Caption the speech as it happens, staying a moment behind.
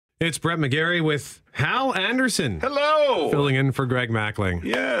It's Brett McGarry with Hal Anderson. Hello. Filling in for Greg Mackling.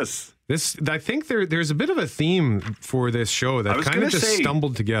 Yes. I think there's a bit of a theme for this show that kind of just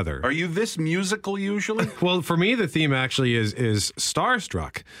stumbled together. Are you this musical usually? Well, for me, the theme actually is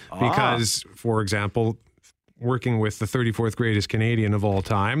starstruck because, for example, working with the 34th greatest Canadian of all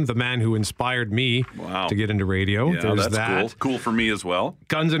time, the man who inspired me to get into radio. Yeah, There's that's that. cool. Cool for me as well.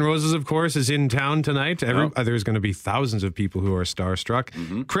 Guns N' Roses, of course, is in town tonight. There's going to be thousands of people who are starstruck.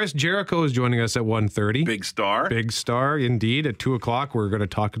 Mm-hmm. Chris Jericho is joining us at 1:30. Big star. Big star, indeed. At 2 o'clock, we're going to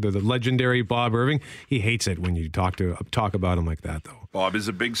talk to the legendary Bob Irving. He hates it when you talk about him like that, though. Bob is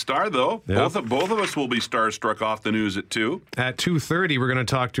a big star, though. Yep. Both of us will be starstruck off the news at 2. At 2:30, we're going to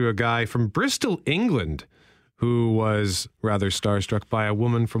talk to a guy from Bristol, England, who was rather starstruck by a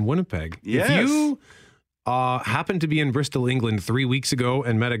woman from Winnipeg. Yes. If you happened to be in Bristol, England 3 weeks ago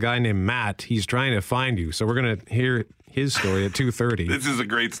and met a guy named Matt, he's trying to find you. So we're going to hear his story at 2:30. This is a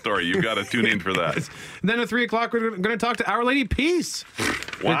great story. You've got to tune in for that. Then at 3 o'clock, we're going to talk to Our Lady Peace.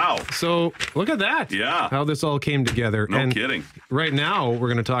 Wow. So look at that. Yeah. How this all came together. No kidding. Right now, we're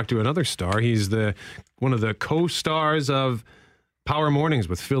going to talk to another star. He's one of the co-stars of Power Mornings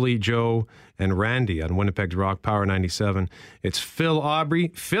with Philly, Joe, and Randy on Winnipeg's Rock Power 97. It's Phil Aubrey.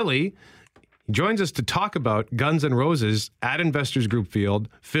 Philly, he joins us to talk about Guns N' Roses at Investors Group Field.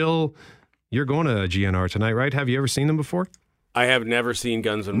 Phil, you're going to GNR tonight, right? Have you ever seen them before? I have never seen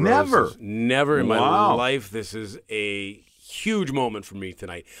Guns N' Never? Roses. Never in my Wow. life. This is a huge moment for me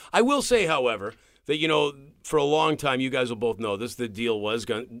tonight. I will say, however, that, for a long time, you guys will both know this, the deal was,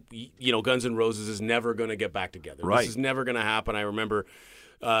 Guns N' Roses is never going to get back together. Right. This is never going to happen. I remember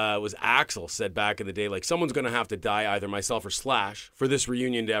it was Axl said back in the day, like, someone's going to have to die, either myself or Slash, for this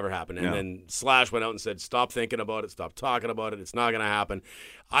reunion to ever happen. And then Slash went out and said, stop thinking about it, stop talking about it, it's not going to happen.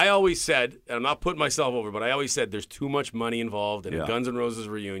 I always said, and I'm not putting myself over, but I always said there's too much money involved in a Guns N' Roses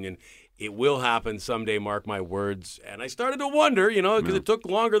reunion. It will happen someday, mark my words. And I started to wonder, because it took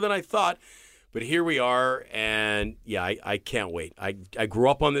longer than I thought. But here we are, and I can't wait. I grew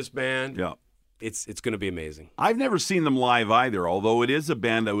up on this band. Yeah. It's going to be amazing. I've never seen them live either, although it is a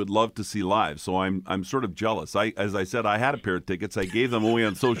band I would love to see live. So I'm sort of jealous. As I said, I had a pair of tickets. I gave them away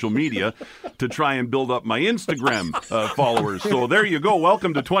on social media to try and build up my Instagram followers. So there you go.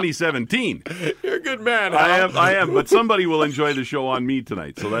 Welcome to 2017. You're a good man. I am. But somebody will enjoy the show on me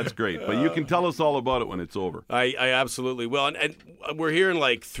tonight, so that's great. But you can tell us all about it when it's over. I absolutely will. And we're hearing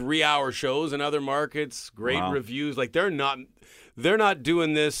like 3-hour shows in other markets. Great reviews. Like they're not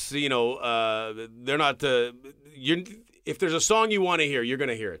doing this, they're not, if there's a song you want to hear, you're going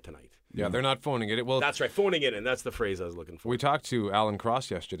to hear it tonight. Yeah, they're not phoning it. Well, that's right, phoning it in. That's the phrase I was looking for. We talked to Alan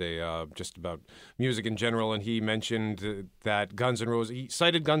Cross yesterday just about music in general, and he mentioned that Guns N' Roses, he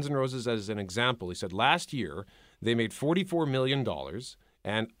cited Guns N' Roses as an example. He said last year they made $44 million,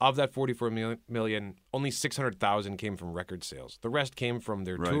 and of that $44 million, only $600,000 came from record sales. The rest came from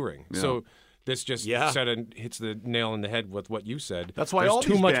their touring. Yeah. So this just hits the nail on the head with what you said. That's why there's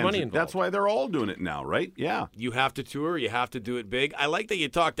too much money involved. That's why they're all doing it now, right? Yeah. You have to tour. You have to do it big. I like that you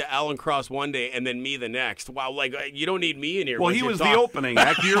talked to Alan Cross one day and then me the next. Wow, like you don't need me in here. Well, he was the opening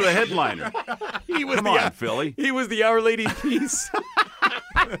act. You're the headliner. Come on, Philly. He was the Our Lady Peace.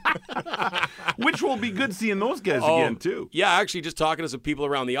 Which will be good seeing those guys again, too. Yeah, actually, just talking to some people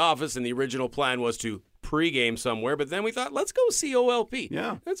around the office, and the original plan was to pregame somewhere, but then we thought, let's go see OLP.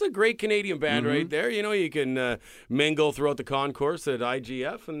 Yeah. That's a great Canadian band right there. You can mingle throughout the concourse at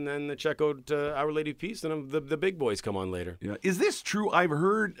IGF and then check out Our Lady Peace, and the big boys come on later. Yeah. Is this true? I've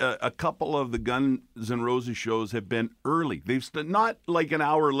heard a couple of the Guns N' Roses shows have been early. They've not like an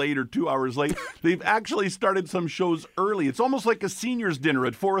hour late or 2 hours late. They've actually started some shows early. It's almost like a seniors dinner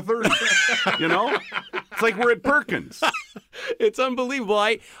at 4:30. It's like we're at Perkins. It's unbelievable.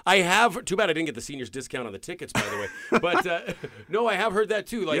 I have, too bad I didn't get the seniors discount on the tickets, by the way. But no, I have heard that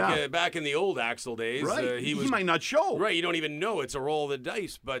too. Like back in the old Axl days, right. He might not show. Right, you don't even know. It's a roll of the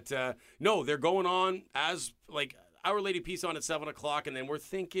dice. But no, they're going on as like Our Lady Peace on at 7 o'clock, and then we're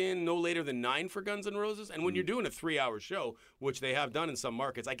thinking no later than 9 for Guns N' Roses. And when you're doing a 3-hour show, which they have done in some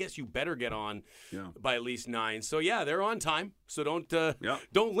markets, I guess you better get on by at least 9. So yeah, they're on time. So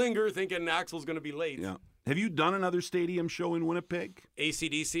don't linger thinking Axl's going to be late. Yeah. Have you done another stadium show in Winnipeg?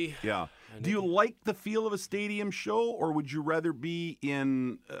 AC/DC? Yeah. Do you like the feel of a stadium show, or would you rather be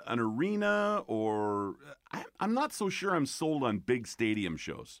in an arena? Or I'm not so sure I'm sold on big stadium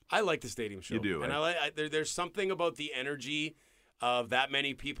shows. I like the stadium show. You do, and there's something about the energy of that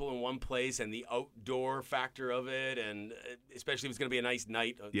many people in one place and the outdoor factor of it, and especially if it's going to be a nice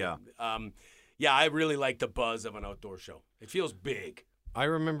night. Yeah. I really like the buzz of an outdoor show. It feels big. I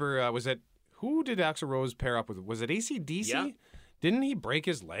remember, who did Axl Rose pair up with? Was it AC/DC? Yeah. Didn't he break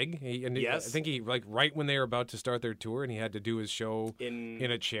his leg? Yes. I think he right when they were about to start their tour, and he had to do his show in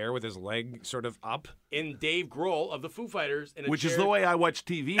a chair with his leg sort of up. In Dave Grohl of the Foo Fighters, in a Which chair. is the way I watch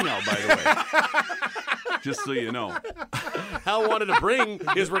TV now, by the way. Just so you know. Hal wanted to bring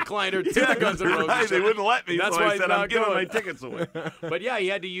his recliner to the Guns N' Roses. Right, they wouldn't let me. That's so why I he's said, I'm not giving going. my tickets away. But yeah, he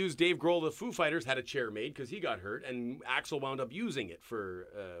had to use Dave Grohl of the Foo Fighters, had a chair made because he got hurt, and Axl wound up using it for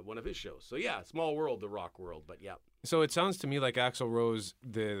one of his shows. So yeah, small world, the rock world, but yeah. So it sounds to me like Axl Rose,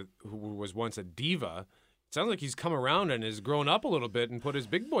 who was once a diva, it sounds like he's come around and has grown up a little bit and put his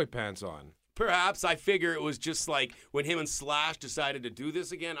big boy pants on. Perhaps. I figure it was just like when him and Slash decided to do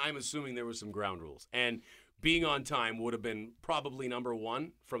this again, I'm assuming there was some ground rules. And being on time would have been probably number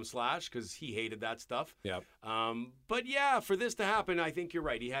one from Slash because he hated that stuff. Yep. But yeah, for this to happen, I think you're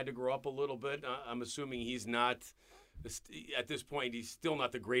right. He had to grow up a little bit. I'm assuming he's not, at this point, he's still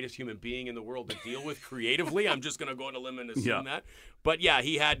not the greatest human being in the world to deal with creatively. I'm just going to go on a limb and assume that. But yeah,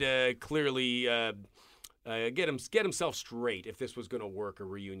 he had to clearly get himself straight if this was going to work, a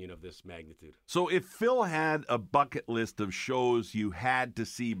reunion of this magnitude. So if Phil had a bucket list of shows you had to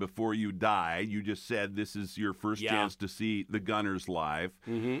see before you die, you just said this is your first chance to see the Gunners live.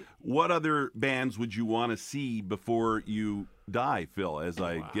 Mm-hmm. What other bands would you want to see before you die, Phil, as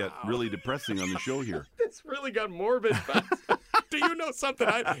I get really depressing on the show here? This really got morbid. Do you know something?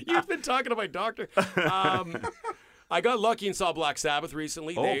 You've been talking to my doctor. I got lucky and saw Black Sabbath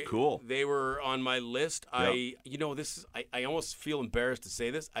recently. Cool. They were on my list. Yep. I almost feel embarrassed to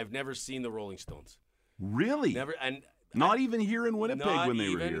say this. I've never seen the Rolling Stones. Really? Never. And not even here in Winnipeg when they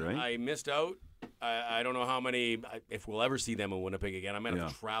were here, right? I missed out. I don't know how many, if we'll ever see them in Winnipeg again. I might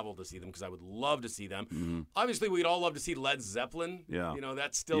have to travel to see them because I would love to see them. Mm-hmm. Obviously, we'd all love to see Led Zeppelin. Yeah.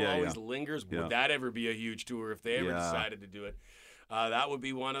 That still always lingers. Yeah. Would that ever be a huge tour if they ever decided to do it? That would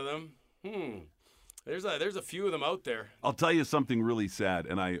be one of them. There's a few of them out there. I'll tell you something really sad,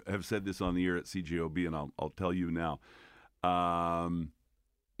 and I have said this on the air at CJOB, and I'll tell you now.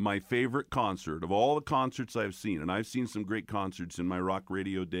 My favorite concert of all the concerts I've seen, and I've seen some great concerts in my rock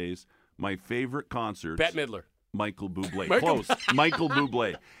radio days. My favorite concert, Bette Midler. Michael Bublé. Close. Michael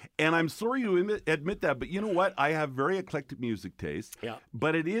Bublé. And I'm sorry to admit that, but you know what? I have very eclectic music taste. Yeah.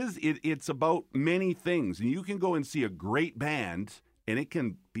 But it's about many things, and you can go and see a great band, and it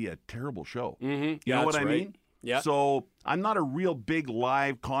can be a terrible show. Mm-hmm. You know what I right. mean? Yeah. So I'm not a real big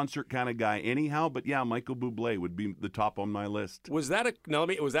live concert kind of guy anyhow, but yeah, Michael Bublé would be the top on my list. Was that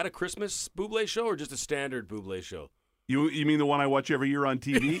a Christmas Bublé show or just a standard Bublé show? You mean the one I watch every year on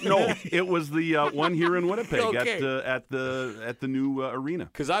TV? No, it was the one here in Winnipeg at the new arena.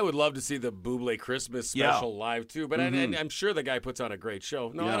 Because I would love to see the Bublé Christmas special live too, but I'm sure the guy puts on a great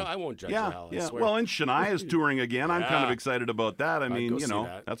show. No, I won't judge Hal. I swear. Well, and Shania's touring again. I'm kind of excited about that. I mean,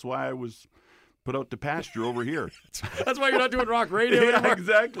 that's why I was put out to pasture over here. That's why you're not doing rock radio anymore.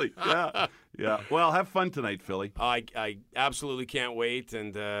 Exactly. Yeah. Well, have fun tonight, Philly. I absolutely can't wait,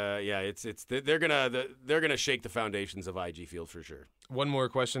 and they're gonna shake the foundations of IG Field for sure. One more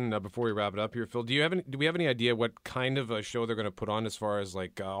question before we wrap it up here, Phil. Do we have any idea what kind of a show they're going to put on as far as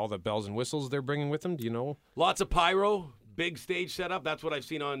like all the bells and whistles they're bringing with them? Do you know? Lots of pyro. Big stage setup. That's what I've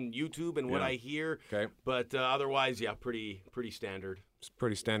seen on YouTube and what I hear. Okay. But otherwise, pretty standard. It's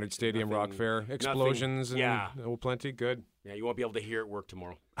pretty standard stadium rock fare. Explosions and plenty. Good. Yeah, you won't be able to hear it work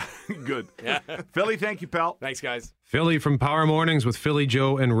tomorrow. Good. Philly, thank you, pal. Thanks, guys. Philly from Power Mornings with Philly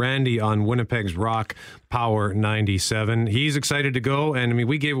Joe and Randy on Winnipeg's Rock Power 97. He's excited to go, and I mean,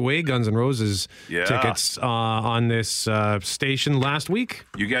 we gave away Guns N' Roses tickets on this station last week.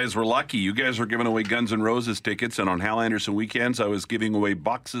 You guys were lucky. You guys were giving away Guns N' Roses tickets, and on Hal Anderson weekends, I was giving away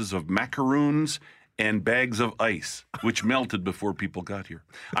boxes of macaroons and bags of ice, which melted before people got here.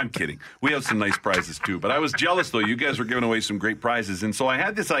 I'm kidding. We have some nice prizes, too. But I was jealous, though. You guys were giving away some great prizes. And so I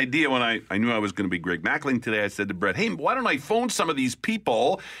had this idea when I knew I was going to be Greg Mackling today. I said to Brett, hey, why don't I phone some of these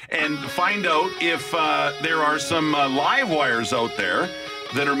people and find out if there are some live wires out there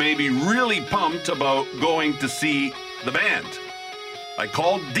that are maybe really pumped about going to see the band. I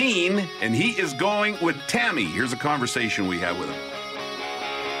called Dean, and he is going with Tammy. Here's a conversation we had with him.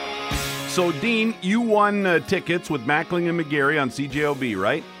 So, Dean, you won tickets with Mackling and McGarry on CJOB,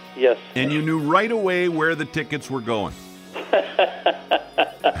 right? Yes. And you knew right away where the tickets were going.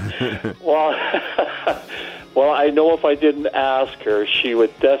 Well, I know if I didn't ask her,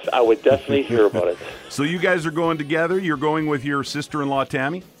 I would definitely hear about it. So you guys are going together? You're going with your sister-in-law,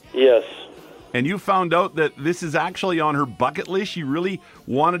 Tammy? Yes. And you found out that this is actually on her bucket list? She really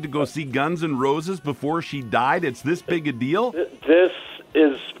wanted to go see Guns N' Roses before she died? It's this big a deal? This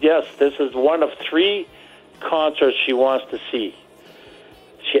is one of 3 concerts she wants to see.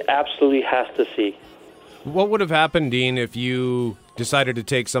 She absolutely has to see. What would have happened, Dean, if you decided to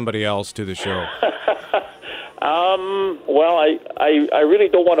take somebody else to the show? Well, I really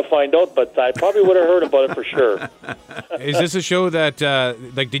don't want to find out, but I probably would have heard about it for sure. Is this a show that,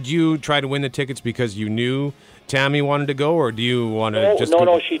 did you try to win the tickets because you knew Tammy wanted to go, or do you want to just...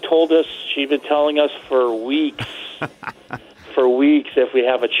 No, she told us, she'd been telling us for weeks, if we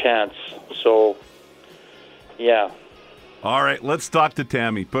have a chance. So, yeah. All right, let's talk to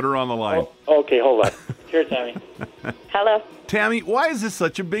Tammy. Put her on the line. Oh, okay, hold on. Here, Tammy. Hello. Tammy, why is this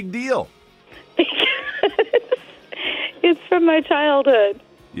such a big deal? It's from my childhood.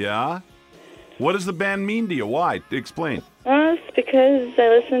 Yeah? What does the band mean to you? Why? Explain. It's because I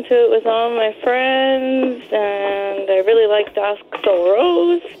listened to it with all my friends, and I really liked Axl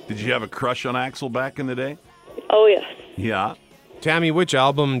Rose. Did you have a crush on Axl back in the day? Oh, yes. Yeah. Tammy, which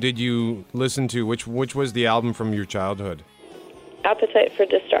album did you listen to? Which was the album from your childhood? Appetite for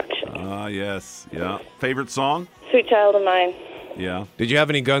Destruction. Ah, yes. Yeah. Favorite song? Sweet Child of Mine. Yeah. Did you have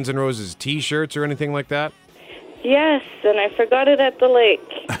any Guns N' Roses T-shirts or anything like that? Yes, and I forgot it at the lake.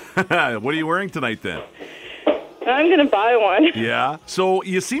 What are you wearing tonight then? I'm going to buy one. Yeah. So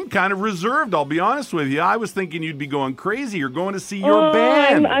you seem kind of reserved, I'll be honest with you. I was thinking you'd be going crazy. You're going to see your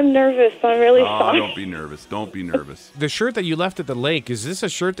band. I'm nervous. I'm really sorry. Don't be nervous. Don't be nervous. The shirt that you left at the lake, is this a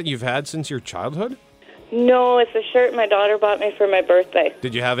shirt that you've had since your childhood? No, it's a shirt my daughter bought me for my birthday.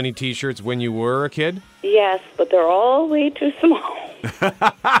 Did you have any T-shirts when you were a kid? Yes, but they're all way too small.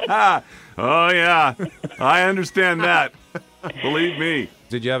 Oh, yeah. I understand that. Believe me.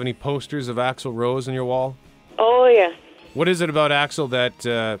 Did you have any posters of Axl Rose on your wall? Oh, yes. What is it about Axl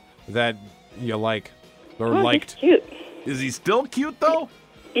that you like or liked? He's cute. Is he still cute, though?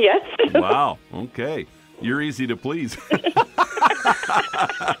 Yes. Wow. Okay. You're easy to please.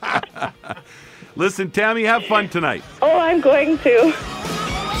 Listen, Tammy, have fun tonight. Oh, I'm going to.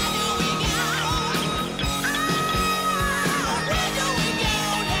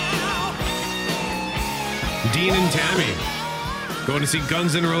 Dean and Tammy going to see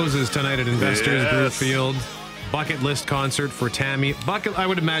Guns N' Roses tonight at Investors Group Field. Bucket list concert for Tammy. I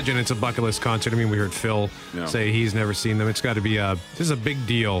would imagine it's a bucket list concert. I mean, we heard Phil say he's never seen them. It's got to be this is a big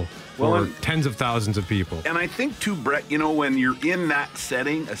deal for tens of thousands of people. And I think, too, Brett, when you're in that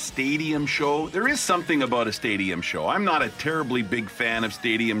setting, a stadium show, there is something about a stadium show. I'm not a terribly big fan of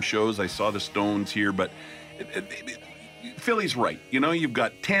stadium shows. I saw the Stones here, but Philly's right. You've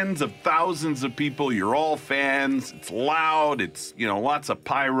got tens of thousands of people. You're all fans. It's loud. It's, lots of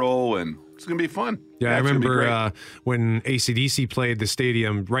pyro, and it's going to be fun. Yeah, I remember when AC/DC played the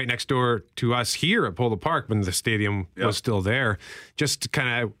stadium right next door to us here at Polo Park when the stadium was still there, just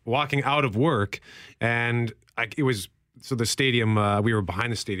kind of walking out of work. And so the stadium, we were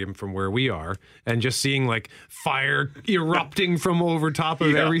behind the stadium from where we are, and just seeing like fire erupting from over top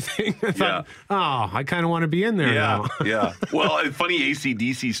of everything. I thought, I kind of want to be in there now. Yeah. Well, a funny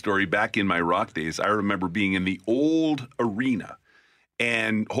AC/DC story back in my rock days. I remember being in the old arena,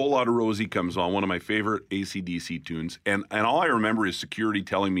 and Whole Lotta Rosie comes on, one of my favorite AC/DC tunes. And all I remember is security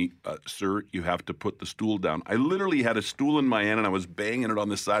telling me, sir, you have to put the stool down. I literally had a stool in my hand, and I was banging it on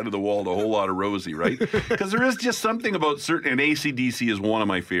the side of the wall to Whole Lotta Rosie, right? Because there is just something about certain, and AC/DC is one of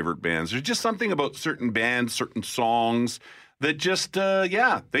my favorite bands. There's just something about certain bands, certain songs that just,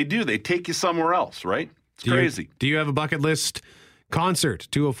 they do. They take you somewhere else, right? It's crazy. Do you have a bucket list concert?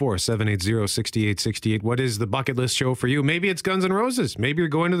 204-780-6868. What is the bucket list show for you? Maybe it's Guns N' Roses. Maybe you're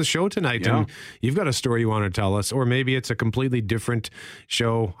going to the show tonight and you've got a story you want to tell us. Or maybe it's a completely different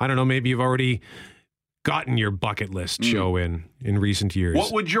show. I don't know. Maybe you've already gotten your bucket list show in recent years.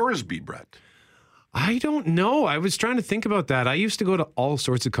 What would yours be, Brett? I don't know. I was trying to think about that. I used to go to all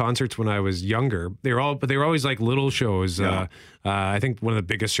sorts of concerts when I was younger. They were always like little shows. Yeah. I think one of the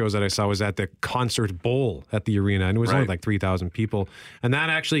biggest shows that I saw was at the Concert Bowl at the arena, and it was only like 3,000 people. And that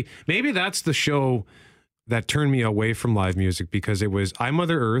actually, maybe that's the show that turned me away from live music, because it was I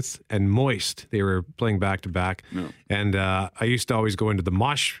Mother Earth and Moist. They were playing back to back. And I used to always go into the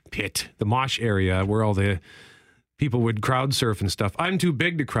mosh pit, the mosh area where all the people would crowd surf and stuff. I'm too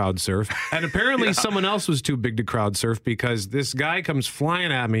big to crowd surf. And apparently someone else was too big to crowd surf, because this guy comes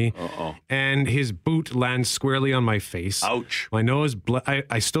flying at me and his boot lands squarely on my face. Ouch. My nose,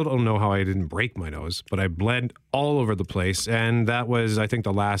 I still don't know how I didn't break my nose, but I bled all over the place. And that was, I think,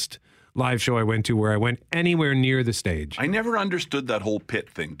 the last live show I went to where I went anywhere near the stage. I never understood that whole pit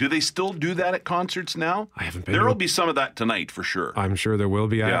thing. Do they still do that at concerts now? I haven't been. There will be some of that tonight for sure. I'm sure there will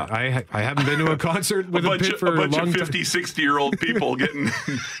be. Yeah. I haven't been to a concert with a pit for a bunch of 50, 60-year-old people getting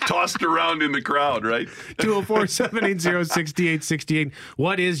tossed around in the crowd, right? 204-780-6868.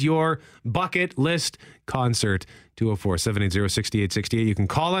 What is your bucket list Concert, 204-780-6868. You can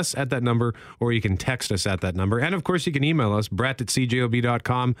call us at that number, or you can text us at that number. And, of course, you can email us,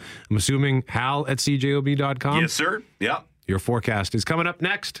 brett@cjob.com. I'm assuming Hal at cjob.com. Yes, sir. Yeah. Your forecast is coming up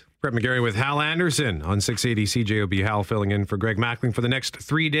next. Brett McGarry with Hal Anderson on 680 CJOB. Hal filling in for Greg Mackling for the next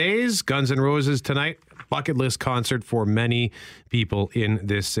 3 days. Guns N' Roses tonight. Bucket list concert for many people in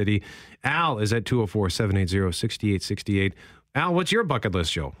this city. Al is at 204-780-6868. Al, what's your bucket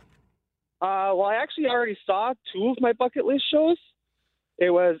list show? Well, I actually already saw two of my bucket list shows.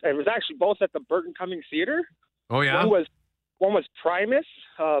 It was actually both at the Burton Cummings Theater. Oh, yeah? One was Primus,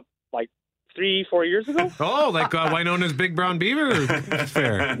 like 3-4 years ago. Oh, like Winona's Big Brown Beaver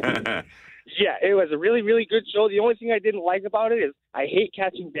Fair. Yeah, it was a really, really good show. The only thing I didn't like about it is I hate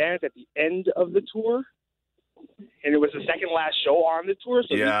catching bands at the end of the tour. And it was the second last show on the tour.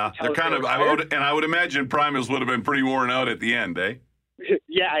 So yeah, they're kind of, I would imagine Primus would have been pretty worn out at the end, eh?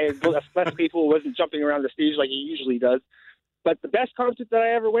 Yeah, especially if he wasn't jumping around the stage like he usually does. But the best concert that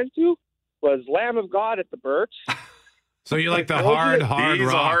I ever went to was Lamb of God at the Birch. So you like the hard He's rock.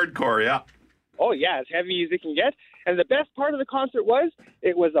 a hardcore, yeah. Oh, yeah, as heavy as it can get. And the best part of the concert was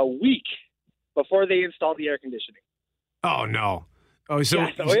it was a week before they installed the air conditioning. Oh, no. Oh, so, yeah,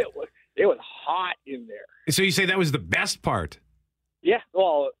 so it was hot in there. So you say that was the best part? Yeah,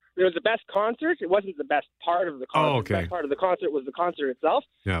 well, it was the best concert. It wasn't the best part of the concert. Oh, okay. The best part of the concert was the concert itself.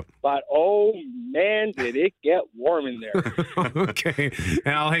 Yeah. But, oh, man, did it get warm in there. Okay.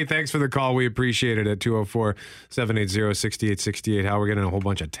 Al, hey, thanks for the call. We appreciate it at 204-780-6868. How we're getting a whole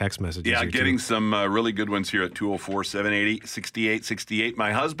bunch of text messages. Yeah, here getting too. some really good ones here at 204-780-6868.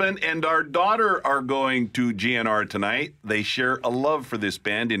 My husband and our daughter are going to GNR tonight. They share a love for this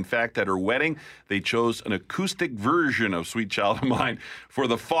band. In fact, at her wedding, they chose an acoustic version of Sweet Child of Mine for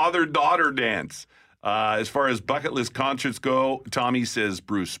the father-daughter dance. As far as bucket list concerts go, Tommy says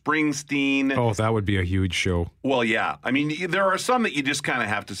Bruce Springsteen. Oh, that would be a huge show. Well, yeah. I mean, there are some that you just kind of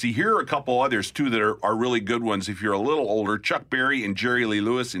have to see. Here are a couple others, too, that are really good ones. If you're a little older, Chuck Berry and Jerry Lee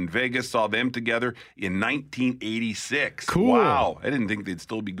Lewis in Vegas, saw them together in 1986. Cool. Wow. I didn't think they'd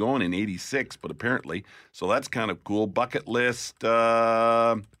still be going in 86, but apparently. So that's kind of cool. Bucket list.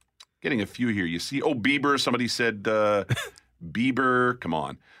 Getting a few here. You see, Bieber. Somebody said Bieber. Come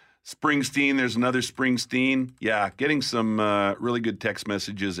on. Springsteen, there's another Springsteen. Yeah, getting some really good text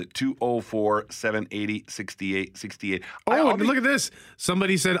messages at 204-780-6868. Oh, look at this.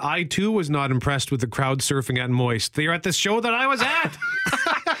 Somebody said, I too was not impressed with the crowd surfing at Moist. They are at the show that I was at.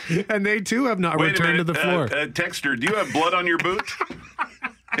 And they too have not returned to the floor. Texter, do you have blood on your boot?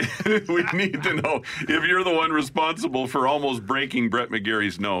 We need to know if you're the one responsible for almost breaking Brett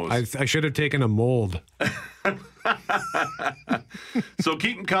McGarry's nose. I should have taken a mold. So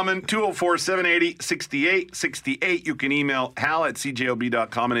keep them coming. 204-780-6868. You can email Hal at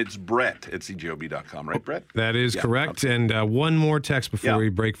cjob.com, and it's Brett at cjob.com. Right, Brett? That is correct. And one more text before we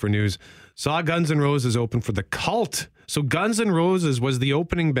break for news. Saw Guns N' Roses open for The Cult. So Guns N' Roses was the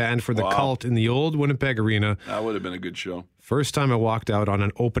opening band for The Cult in the old Winnipeg Arena. That would have been a good show. First time I walked out on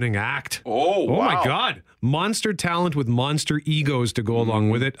an opening act. Oh, wow. My God. Monster talent with monster egos to go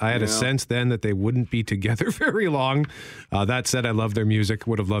along with it. I had a sense then that they wouldn't be together very long. That said, I love their music.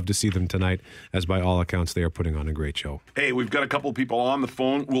 Would have loved to see them tonight, as by all accounts, they are putting on a great show. Hey, we've got a couple people on the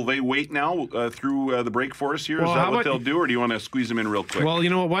phone. Will they wait now through the break for us here? Is that what they'll do, or do you want to squeeze them in real quick? Well, you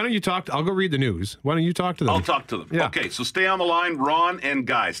know what? Why don't you talk? I'll go read the news. Why don't you talk to them? I'll talk to them. Yeah. Okay, so stay on the line. Ron and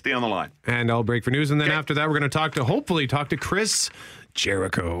Guy, stay on the line. And I'll break for news. And then after that, we're going to hopefully talk to Chris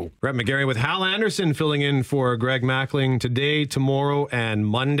Jericho. Brett McGarry with Hal Anderson filling in for Greg Mackling today, tomorrow, and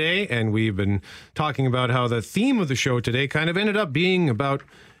Monday. And we've been talking about how the theme of the show today kind of ended up being about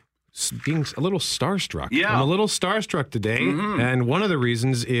being a little starstruck. Yeah. I'm a little starstruck today. And one of the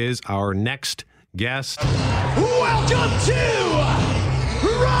reasons is our next guest. Welcome to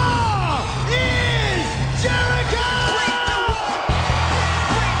Raw is Jericho!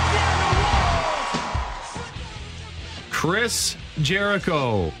 Chris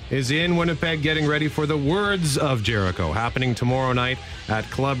Jericho is in Winnipeg getting ready for the Words of Jericho, happening tomorrow night at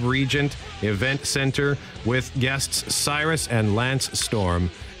Club Regent Event Center with guests Cyrus and Lance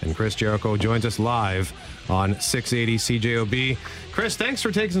Storm. And Chris Jericho joins us live on 680 CJOB. Chris, thanks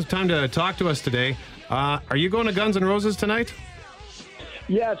for taking some time to talk to us today. Are you going to Guns N' Roses tonight?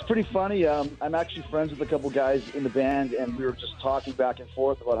 Yeah, it's pretty funny. I'm actually friends with a couple guys in the band, and we were just talking back and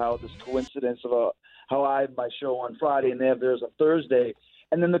forth about how this coincidence of how I had my show on Friday and they have theirs on Thursday.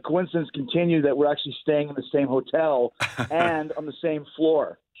 And then the coincidence continued that we're actually staying in the same hotel and on the same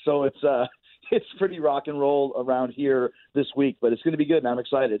floor. So it's pretty rock and roll around here this week, but it's going to be good, and I'm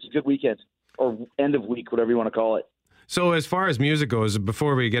excited. It's a good weekend, or end of week, whatever you want to call it. So as far as music goes,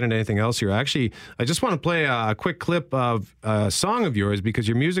 before we get into anything else here, actually, I just want to play a quick clip of a song of yours because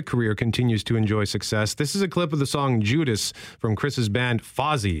your music career continues to enjoy success. This is a clip of the song Judas from Chris's band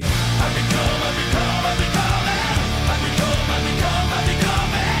Fozzy.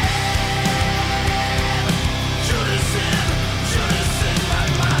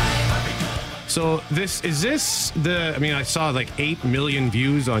 So I saw like 8 million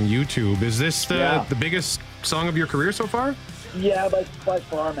views on YouTube. Is this the biggest song of your career so far? Yeah, by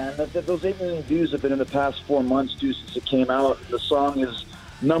far, man. Those 8 million views have been in the past 4 months, too, since it came out. The song is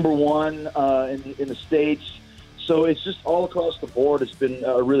 #1 in the States. So it's just all across the board. It's been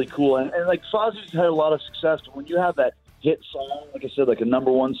really cool. And like, Fozzy's had a lot of success, but when you have that hit song, like I said, like a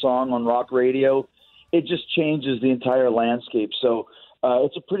 #1 song on rock radio, it just changes the entire landscape. So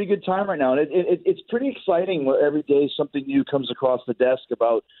it's a pretty good time right now. And it's pretty exciting where every day something new comes across the desk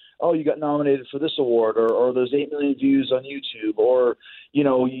about, oh, you got nominated for this award, or there's 8 million views on YouTube, or, you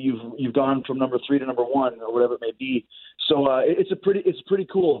know, you've gone from #3 to #1, or whatever it may be. So it's pretty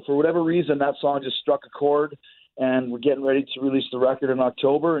cool. For whatever reason, that song just struck a chord, and we're getting ready to release the record in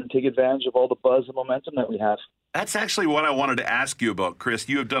October and take advantage of all the buzz and momentum that we have. That's actually what I wanted to ask you about, Chris.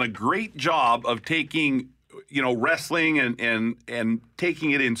 You have done a great job of taking, you know, wrestling and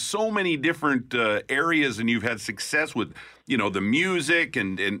taking it in so many different areas, and you've had success with, you know, the music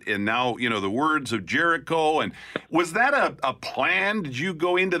and now, you know, the words of Jericho. And was that a plan? Did you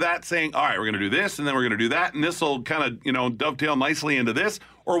go into that saying, all right, we're going to do this and then we're going to do that, and this will kind of, you know, dovetail nicely into this?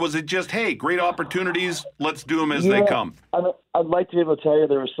 Or was it just, hey, great opportunities, let's do them as they come? I'd like to be able to tell you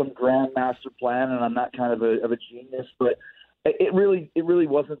there was some grand master plan, and I'm not kind of a genius, but it really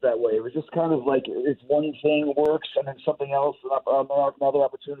wasn't that way. It was just kind of like, if one thing works and then something else, another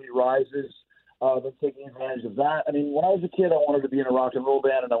opportunity rises, then taking advantage of that. I mean, when I was a kid, I wanted to be in a rock and roll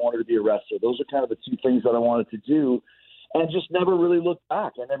band and I wanted to be a wrestler. Those are kind of the two things that I wanted to do, and just never really looked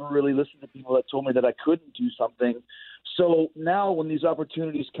back. I never really listened to people that told me that I couldn't do something. So now when these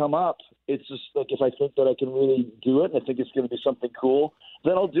opportunities come up, it's just like, if I think that I can really do it and I think it's going to be something cool,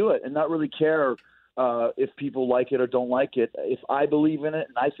 then I'll do it and not really care if people like it or don't like it. If I believe in it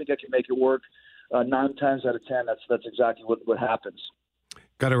and I think I can make it work, 9 times out of 10, that's exactly what happens.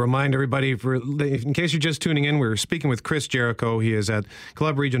 Got to remind everybody, in case you're just tuning in, we're speaking with Chris Jericho. He is at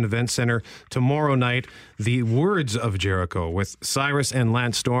Club Region Event Center tomorrow night. The Words of Jericho with Cyrus and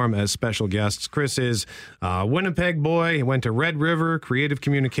Lance Storm as special guests. Chris is a Winnipeg boy. He went to Red River Creative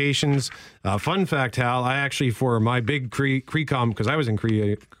Communications. Fun fact, Hal, I actually, for my big CreCom, because I was in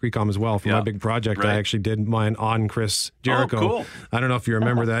CreCom as well, for my big project, right. I actually did mine on Chris Jericho. Oh, cool. I don't know if you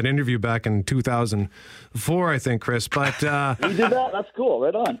remember that interview back in 2004, I think, Chris, but... You did that? That's cool.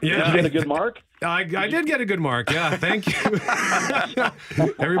 Right on. Yeah. Did you get a good mark? I did get a good mark. Yeah, thank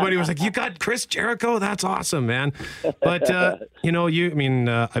you. Everybody was like, "You got Chris Jericho? That's awesome, man." But you know,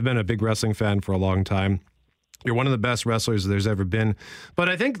 I've been a big wrestling fan for a long time. You're one of the best wrestlers there's ever been. But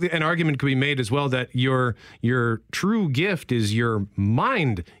I think an argument could be made as well that your true gift is your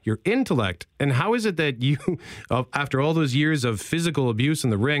mind, your intellect. And how is it that you, after all those years of physical abuse in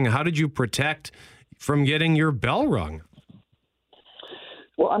the ring, how did you protect from getting your bell rung?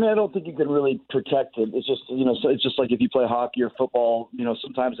 Well, I mean, I don't think you can really protect it. It's just, you know, so it's just like if you play hockey or football, you know,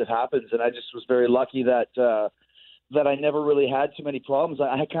 sometimes it happens. And I just was very lucky that I never really had too many problems.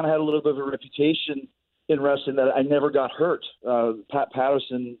 I kind of had a little bit of a reputation in wrestling that I never got hurt. Pat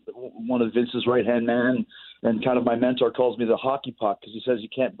Patterson, one of Vince's right-hand man and kind of my mentor, calls me the hockey puck because he says you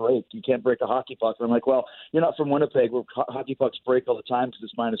can't break a hockey puck. And I'm like, well, you're not from Winnipeg where hockey pucks break all the time because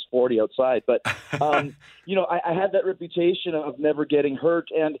it's minus 40 outside. But, you know, I had that reputation of never getting hurt,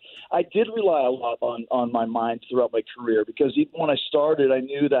 and I did rely a lot on my mind throughout my career because even when I started, I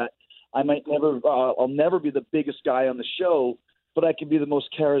knew that I might I'll never be the biggest guy on the show, but I can be the most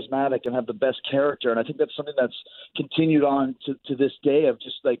charismatic and have the best character. And I think that's something that's continued on to this day, of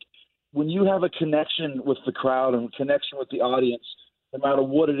just like, when you have a connection with the crowd and a connection with the audience, no matter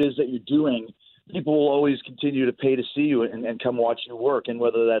what it is that you're doing, people will always continue to pay to see you and come watch your work. And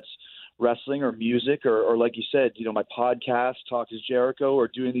whether that's wrestling or music or like you said, you know, my podcast, Talk is Jericho, or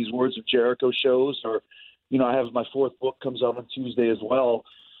doing these Words of Jericho shows, or, you know, I have my 4th book comes out on Tuesday as well.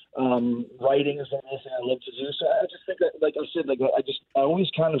 Writing is something I love to do. So I just think that, like I said, I always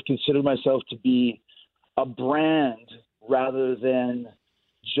kind of consider myself to be a brand rather than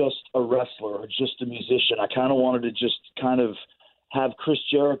just a wrestler or just a musician. I kind of wanted to just kind of have Chris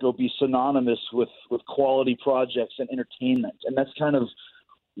Jericho be synonymous with quality projects and entertainment. And that's kind of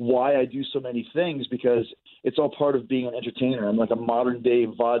why I do so many things, because it's all part of being an entertainer. I'm like a modern day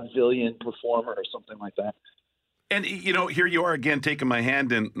vaudevillian performer or something like that. And, here you are again taking my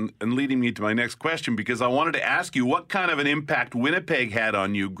hand and leading me to my next question, because I wanted to ask you what kind of an impact Winnipeg had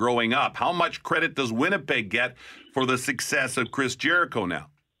on you growing up. How much credit does Winnipeg get for the success of Chris Jericho now?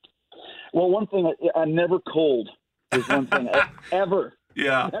 Well, one thing, I'm never cold is one thing. Ever.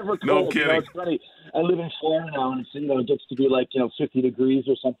 Yeah, never cold. no kidding. It's funny. I live in Florida now, and it gets to be like 50 degrees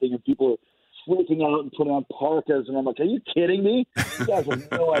or something, and people are freaking out and putting on parkas, and I'm like, are you kidding me? You guys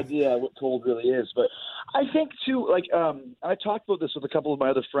have no idea what cold really is. But I think too, I talked about this with a couple of my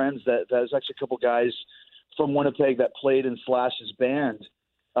other friends. That there's actually a couple guys from Winnipeg that played in Slash's band,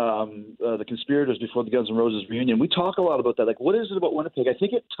 the Conspirators, before the Guns N' Roses reunion. We talk a lot about that. Like, what is it about Winnipeg? I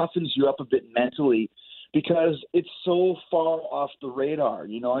think it toughens you up a bit mentally because it's so far off the radar.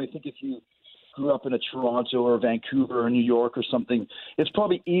 I think if you grew up in a Toronto or Vancouver or New York or something, it's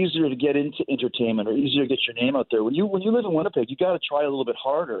probably easier to get into entertainment or easier to get your name out there. When you live in Winnipeg, you got to try a little bit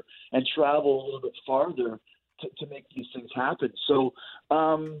harder and travel a little bit farther to make these things happen. So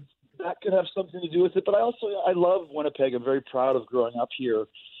that could have something to do with it. But I love Winnipeg. I'm very proud of growing up here.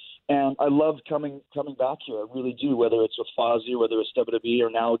 And I love coming back here. I really do, whether it's with Fozzy or whether it's WWE or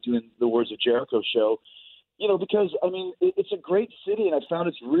now doing the Words of Jericho show. Because, it's a great city, and I found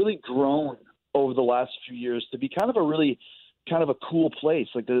it's really grown over the last few years to be kind of a cool place.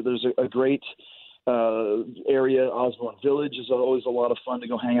 Like there's a great area. Osborne Village is always a lot of fun to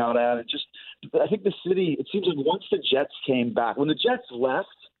go hang out at. I think the city, it seems like once the Jets came back, when the Jets left,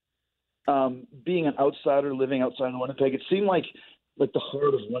 being an outsider living outside of Winnipeg, it seemed like the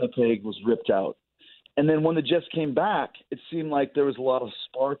heart of Winnipeg was ripped out. And then when the Jets came back, it seemed like there was a lot of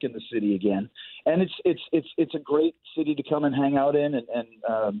spark in the city again. And it's a great city to come and hang out in.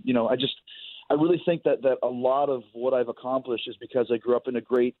 I really think that a lot of what I've accomplished is because I grew up in a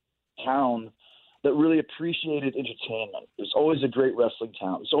great town that really appreciated entertainment. There's always a great wrestling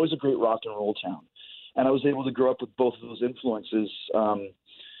town. There's always a great rock and roll town. And I was able to grow up with both of those influences.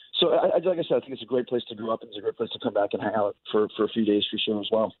 So like I said, I think it's a great place to grow up, and it's a great place to come back and hang out for a few days for sure as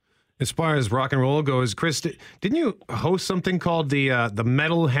well. As far as rock and roll goes, Chris, didn't you host something called the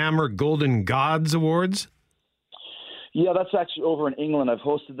Metal Hammer Golden Gods Awards? Yeah, that's actually over in England. I've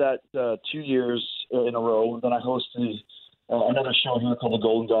hosted that 2 years in a row. And then I hosted another show here called the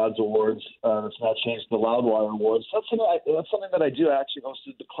Golden Gods Awards. That's now changed to the Loudwire Awards. That's something that I do. I actually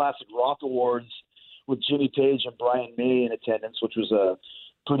hosted the Classic Rock Awards with Jimmy Page and Brian May in attendance, which was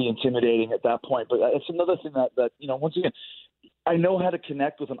pretty intimidating at that point. But it's another thing that once again, I know how to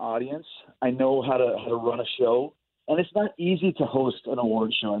connect with an audience. I know how to run a show. And it's not easy to host an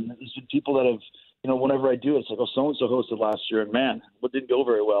award show. And there's been people that have, whenever I do it, it's like, so-and-so hosted last year, and man, it didn't go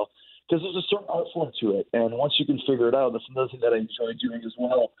very well. Because there's a certain art form to it. And once you can figure it out, that's another thing that I enjoy doing as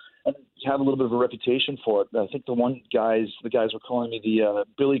well. And have a little bit of a reputation for it. I think the guys were calling me the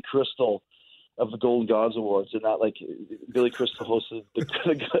Billy Crystal of the Golden Gods Awards, and that Billy Crystal hosted the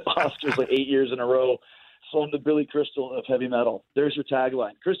Oscars 8 years in a row. So I'm the Billy Crystal of heavy metal. There's your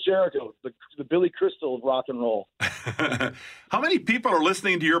tagline. Chris Jericho, the Billy Crystal of rock and roll. How many people are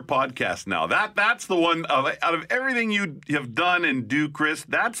listening to your podcast now? That's the one, out of everything you have done and do, Chris,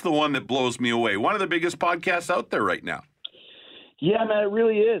 that's the one that blows me away. One of the biggest podcasts out there right now. Yeah, man, it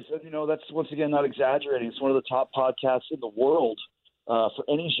really is. That's, once again, not exaggerating. It's one of the top podcasts in the world for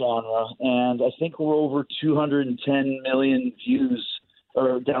any genre. And I think we're over 210 million views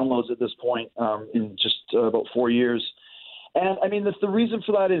or downloads at this point in just about 4 years. And the reason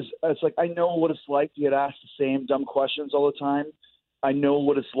for that is it's like I know what it's like to get asked the same dumb questions all the time. I know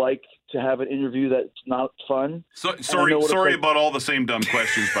what it's like to have an interview that's not fun. Sorry about all the same dumb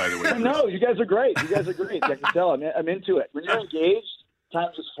questions, by the way. No, you guys are great. I can tell. I'm into it. When you're engaged, time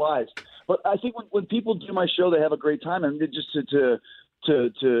just flies. But I think when people do my show, they have a great time. And just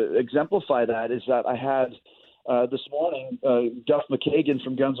to exemplify that is that I had this morning, Duff McKagan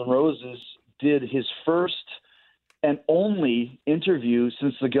from Guns N' Roses did his first and only interview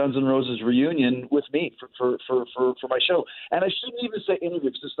since the Guns N' Roses reunion with me for my show. And I shouldn't even say interview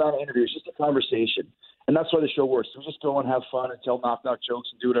because it's not an interview. It's just a conversation. And that's why the show works. We just go and have fun and tell knock-knock jokes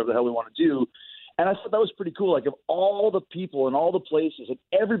and do whatever the hell we want to do. And I thought that was pretty cool. Like, of all the people and all the places, and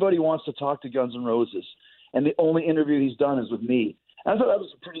everybody wants to talk to Guns N' Roses. And the only interview he's done is with me. I thought that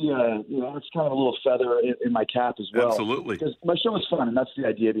was a pretty, it's kind of a little feather in my cap as well. Absolutely. Because my show is fun, and that's the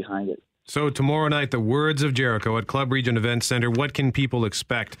idea behind it. So tomorrow night, the Words of Jericho at Club Region Event Center. What can people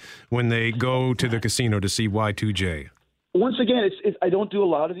expect when they go to the casino to see Y2J? Once again, I don't do a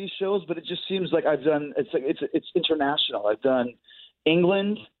lot of these shows, but it just seems like I've done. It's international. I've done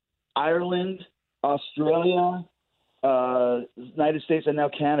England, Ireland, Australia, United States and now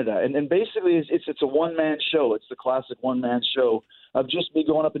Canada. And basically, it's a one-man show. It's the classic one-man show of just me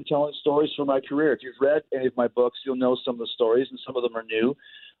going up and telling stories from my career. If you've read any of my books, you'll know some of the stories, and some of them are new.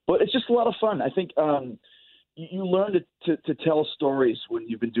 But it's just a lot of fun. I think you learn to tell stories when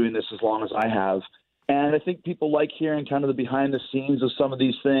you've been doing this as long as I have. And I think people like hearing kind of the behind the scenes of some of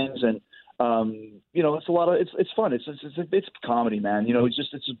these things. And, it's a lot of, it's fun. It's comedy, man.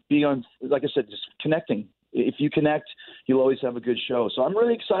 It's being on, like I said, just connecting. If you connect, you'll always have a good show. So I'm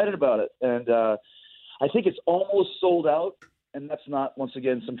really excited about it. And I think it's almost sold out. And that's not, once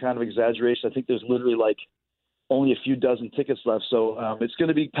again, some kind of exaggeration. I think there's literally only a few dozen tickets left. So it's going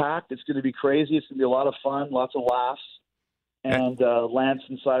to be packed. It's going to be crazy. It's going to be a lot of fun, lots of laughs. And Lance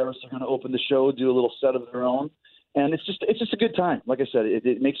and Cyrus are going to open the show, do a little set of their own. And it's just a good time. Like I said,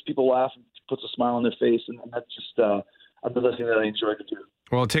 it makes people laugh and puts a smile on their face. And that's just another thing that I enjoy to do.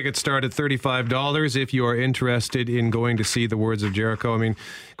 Well, tickets start at $35 if you are interested in going to see The Words of Jericho. I mean,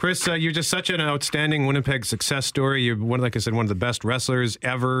 Chris, you're just such an outstanding Winnipeg success story. You're, like I said, one of the best wrestlers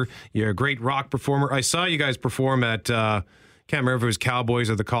ever. You're a great rock performer. I saw you guys perform at, can't remember if it was Cowboys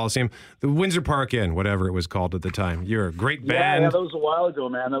or the Coliseum, the Windsor Park Inn, whatever it was called at the time. You're a great band. Yeah, that was a while ago,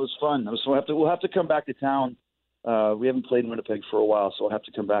 man. That was fun. We'll have to come back to town. We haven't played in Winnipeg for a while, so I'll have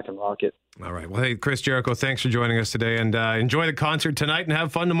to come back and rock it. All right. Well, hey, Chris Jericho, thanks for joining us today, and enjoy the concert tonight and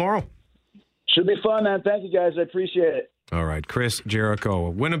have fun tomorrow. Should be fun, man. Thank you, guys. I appreciate it. All right, Chris Jericho,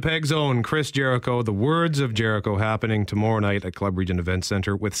 Winnipeg's own Chris Jericho, The Words of Jericho, happening tomorrow night at Club Regent Event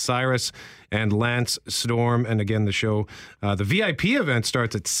Center with Cyrus and Lance Storm. And again, the show, the VIP event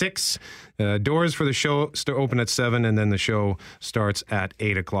starts at 6. Doors for the show open at 7, and then the show starts at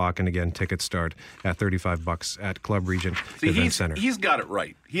 8 o'clock. And again, tickets start at $35 at Club Regent Event Center. He's got it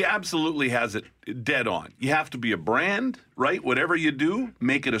right. He absolutely has it dead on. You have to be a brand, right? Whatever you do,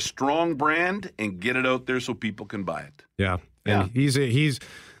 make it a strong brand and get it out there so people can buy it. Yeah. And he's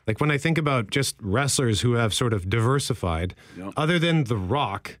like, when I think about just wrestlers who have sort of diversified, other than The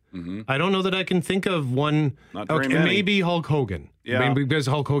Rock, I don't know that I can think of one. Not very many. Maybe Hulk Hogan. Yeah. I mean, because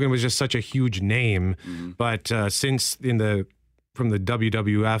Hulk Hogan was just such a huge name. But since from the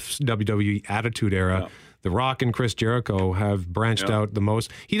WWE Attitude Era, The Rock and Chris Jericho have branched out the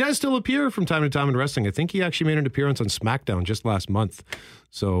most. He does still appear from time to time in wrestling. I think he actually made an appearance on SmackDown just last month.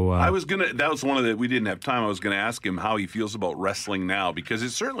 So that was one of the, we didn't have time. I was going to ask him how he feels about wrestling now, because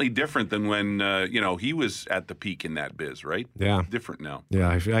it's certainly different than when, he was at the peak in that biz, right? Yeah. Different now.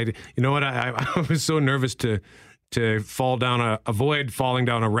 Yeah. You know what? I was so nervous to avoid falling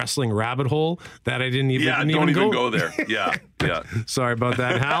down a wrestling rabbit hole that I didn't even go there. Yeah. Sorry about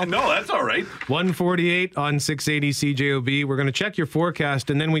that, Hal. No, that's all right. 148 on 680 CJOB. We're going to check your forecast,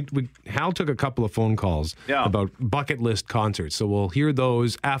 and then Hal took a couple of phone calls about bucket list concerts. So we'll hear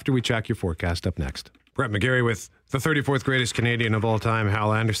those after we check your forecast up next. Brett McGarry with the 34th greatest Canadian of all time,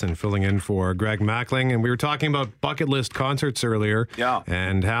 Hal Anderson, filling in for Greg Mackling. And we were talking about bucket list concerts earlier. Yeah.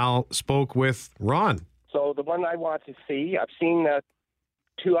 And Hal spoke with Ron. So the one I want to see, I've seen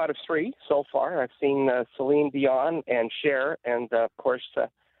 2 out of 3 so far. I've seen Celine Dion and Cher, and of course,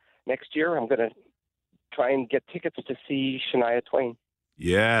 next year I'm going to try and get tickets to see Shania Twain.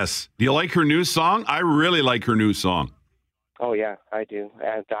 Yes. Do you like her new song? I really like her new song. Oh yeah, I do,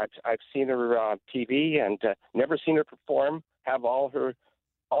 and I've seen her on TV and never seen her perform. Have all her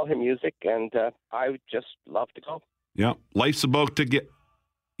music, and I would just love to go. Yeah, life's about to get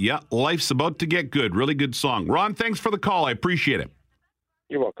good. Really good song. Ron, thanks for the call. I appreciate it.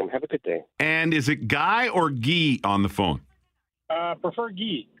 You're welcome. Have a good day. And is it Guy or Guy on the phone? Prefer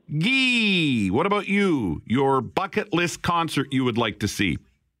Guy. Guy, what about you? Your bucket list concert you would like to see?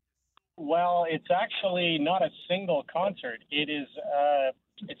 Well, it's actually not a single concert.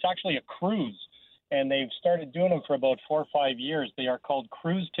 It's actually a cruise, and they've started doing them for about 4 or 5 years. They are called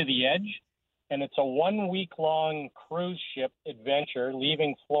Cruise to the Edge, and it's a 1-week-long cruise ship adventure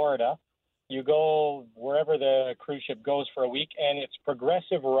leaving Florida. You go wherever the cruise ship goes for a week, and it's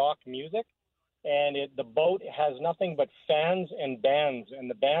progressive rock music. And the boat has nothing but fans and bands, and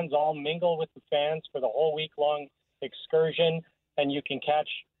the bands all mingle with the fans for the whole week-long excursion, and you can catch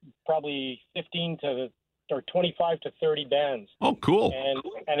probably 25 to 30 bands. Oh, cool.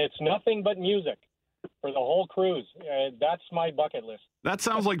 And it's nothing but music for the whole cruise. That's my bucket list. That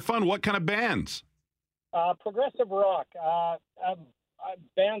sounds like fun. What kind of bands? Progressive rock.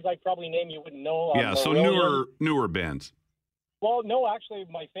 Bands I'd probably name you wouldn't know. So newer bands. Well, no, actually,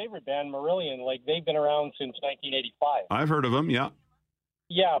 my favorite band, Marillion, they've been around since 1985. I've heard of them, yeah.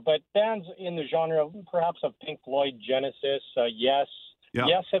 Yeah, but bands in the genre, perhaps of Pink Floyd, Genesis, Yes. Yeah.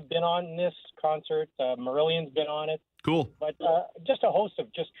 Yes have been on this concert. Marillion's been on it. Cool. But just a host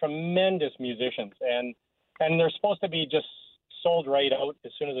of just tremendous musicians. And and they're supposed to be just sold right out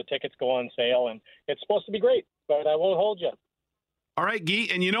as soon as the tickets go on sale, and it's supposed to be great, but I won't hold you. All right, Guy,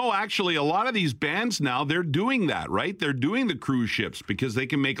 and actually a lot of these bands now, they're doing that, right? They're doing the cruise ships because they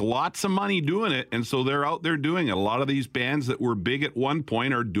can make lots of money doing it, and so they're out there doing it. A lot of these bands that were big at one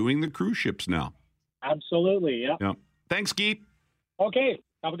point are doing the cruise ships now. Absolutely, yeah. Thanks, Guy. Okay,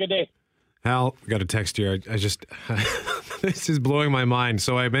 have a good day. Hal, I got a text here. I just, this is blowing my mind.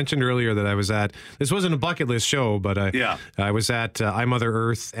 So I mentioned earlier that I was at, this wasn't a bucket list show, but I was at I Mother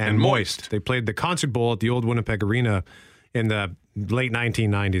Earth and Moist. They played the Concert Bowl at the old Winnipeg Arena in the late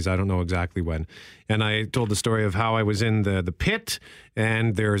 1990s. I don't know exactly when. And I told the story of how I was in the pit,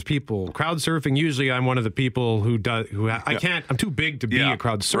 and there's people crowd surfing. Usually I'm one of the people I can't, I'm too big to be a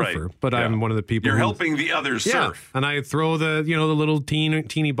crowd surfer, but I'm one of the people You're helping the others surf. And I throw the little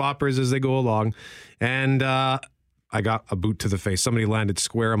teeny boppers as they go along. And I got a boot to the face. Somebody landed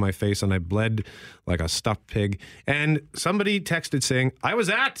square on my face, and I bled like a stuffed pig. And somebody texted saying, I was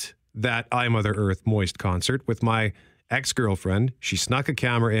at that I Mother Earth Moist concert with my ex-girlfriend. She snuck a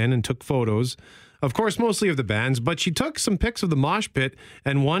camera in and took photos, of course, mostly of the bands, but she took some pics of the mosh pit,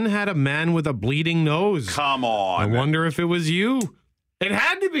 and one had a man with a bleeding nose. Come on. I wonder if it was you. It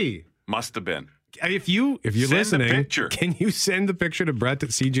had to be. Must have been. If you're listening, can you send the picture to Brett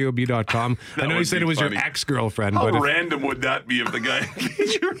at cjob.com? I know you said it was your ex-girlfriend. How random would that be if the guy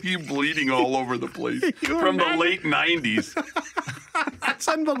you bleeding all over the place from the late 90s? That's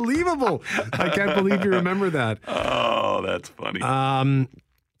unbelievable. I can't believe you remember that. Oh, that's funny.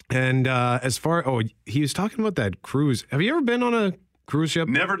 And he was talking about that cruise. Have you ever been on a cruise ship?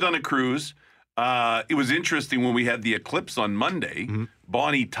 Never done a cruise. It was interesting when we had the eclipse on Monday. Mm-hmm.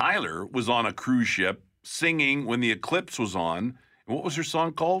 Bonnie Tyler was on a cruise ship singing when the eclipse was on. What was her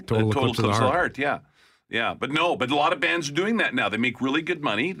song called? Total Eclipse of the Heart. Yeah. But a lot of bands are doing that now. They make really good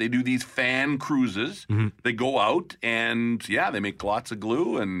money. They do these fan cruises. Mm-hmm. They go out and, they make lots of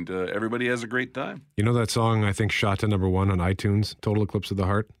glue, and everybody has a great time. You know that song, I think, shot to number 1 on iTunes, Total Eclipse of the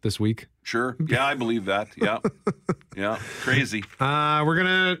Heart, this week? Sure. Yeah, I believe that. Yeah. Yeah. Crazy. We're going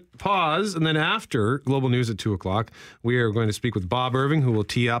to pause, and then after Global News at 2 o'clock, we are going to speak with Bob Irving, who will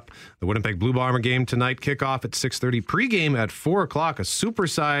tee up the Winnipeg Blue Bomber game tonight. Kickoff at 6:30. Pregame at 4 o'clock. A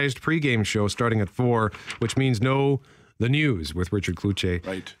supersized pregame show starting at 4, which means the news with Richard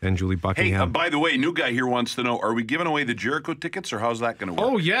Kluche and Julie Buckingham. Hey, by the way, new guy here wants to know, are we giving away the Jericho tickets, or how's that going to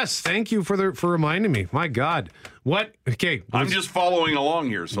work? Oh, yes. Thank you for reminding me. My God. What? Okay. I'm just following along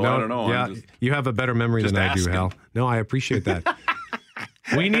here, so I don't know. Yeah, you have a better memory than I do, Hal. No, I appreciate that.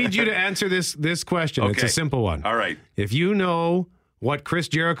 We need you to answer this question. Okay. It's a simple one. All right. If you know what Chris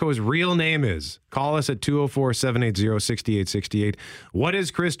Jericho's real name is, call us at 204-780-6868. What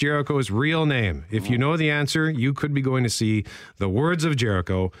is Chris Jericho's real name? If you know the answer, you could be going to see The Words of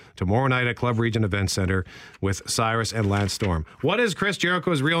Jericho tomorrow night at Club Region Event Center with Cyrus and Lance Storm. What is Chris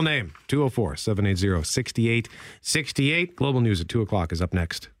Jericho's real name? 204-780-6868. Global News at 2 o'clock is up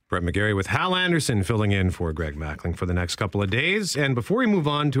next. Brett McGarry with Hal Anderson filling in for Greg Mackling for the next couple of days. And before we move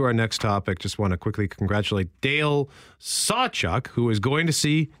on to our next topic, just want to quickly congratulate Dale Sawchuk, who is going to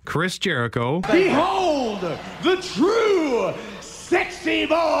see Chris Jericho. Behold, the true sexy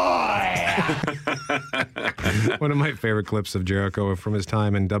boy! One of my favorite clips of Jericho from his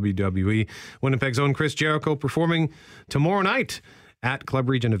time in WWE. Winnipeg's own Chris Jericho performing tomorrow night at Club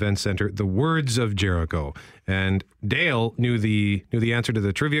Region Event Center, The Words of Jericho. And Dale knew the answer to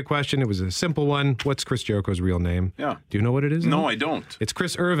the trivia question. It was a simple one. What's Chris Jericho's real name? Yeah. Do you know what it is? No, I don't. It's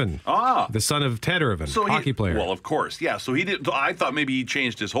Chris Irvin. The son of Ted Irvin, hockey player. Well, of course. Yeah, so he did. I thought maybe he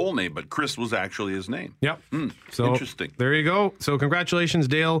changed his whole name, but Chris was actually his name. Yep. So interesting. There you go. So congratulations,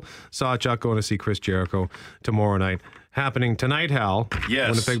 Dale Sawchuk, going to see Chris Jericho tomorrow night. Happening tonight, Hal. Yes.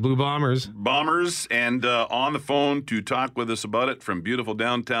 Winnipeg Blue Bombers. And on the phone to talk with us about it from beautiful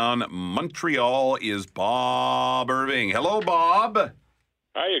downtown Montreal is Bob Irving. Hello, Bob.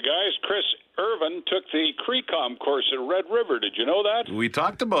 Hiya, guys. Chris Irvin took the CRECOM course at Red River. Did you know that? We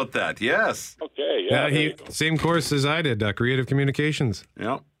talked about that, yes. Okay, yeah. Same course as I did, Creative Communications.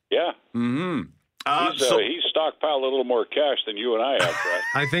 Yeah. Yeah. Mm-hmm. He's stockpiled a little more cash than you and I have, Brett.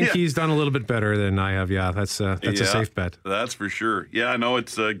 I think he's done a little bit better than I have. Yeah, that's a safe bet. That's for sure. Yeah, no,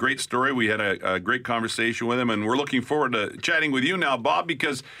 it's a great story. We had a great conversation with him, and we're looking forward to chatting with you now, Bob,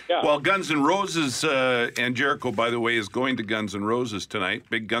 because while Guns N' Roses and Jericho, by the way, is going to Guns N' Roses tonight,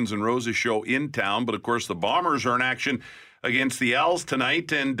 big Guns N' Roses show in town, but of course the Bombers are in action against the Als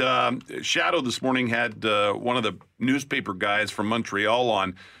tonight, and Shadow this morning had one of the newspaper guys from Montreal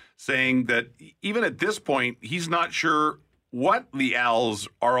on, saying that even at this point, he's not sure what the Als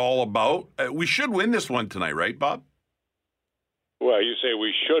are all about. We should win this one tonight, right, Bob? Well, you say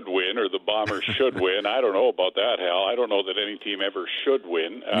we should win, or the Bombers should win. I don't know about that, Hal. I don't know that any team ever should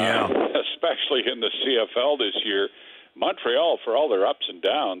win, especially in the CFL this year. Montreal, for all their ups and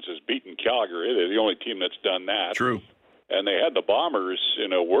downs, has beaten Calgary. They're the only team that's done that. True. And they had the Bombers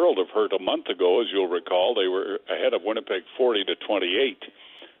in a world of hurt a month ago, as you'll recall. They were ahead of Winnipeg 40-28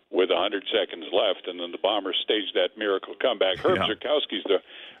 with 100 seconds left, and then the Bombers staged that miracle comeback. Herb Zurkowski's the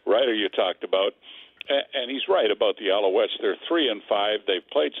writer you talked about. And he's right about the Alouettes. They're 3-5. They've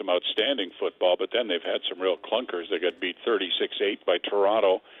played some outstanding football, but then they've had some real clunkers. They got beat 36-8 by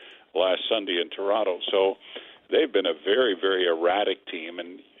Toronto last Sunday in Toronto. So they've been a very, very erratic team.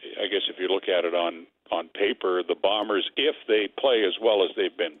 And I guess if you look at it on paper, the Bombers, if they play as well as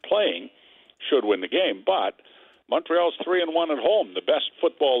they've been playing, should win the game. But Montreal's 3-1 at home. The best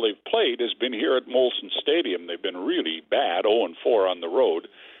football they've played has been here at Molson Stadium. They've been really bad, 0-4 on the road.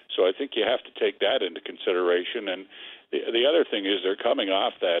 So I think you have to take that into consideration. And the other thing is they're coming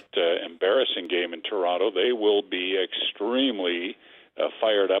off that embarrassing game in Toronto. They will be extremely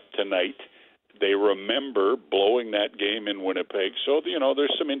fired up tonight. They remember blowing that game in Winnipeg. So,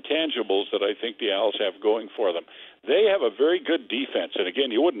 there's some intangibles that I think the Owls have going for them. They have a very good defense. And,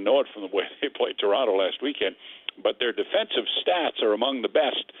 again, you wouldn't know it from the way they played Toronto last weekend. But their defensive stats are among the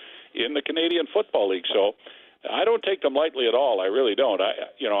best in the Canadian Football League. So I don't take them lightly at all. I really don't.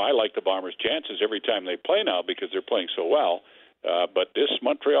 I like the Bombers' chances every time they play now because they're playing so well. But this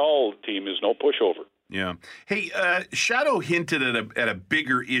Montreal team is no pushover. Yeah. Hey, Shadow hinted at a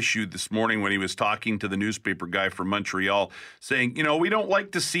bigger issue this morning when he was talking to the newspaper guy from Montreal, saying, we don't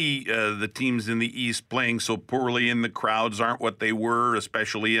like to see the teams in the East playing so poorly, and the crowds aren't what they were,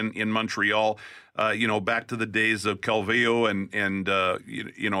 especially in Montreal. Back to the days of Calvillo and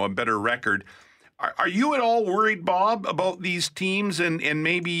a better record. Are you at all worried, Bob, about these teams and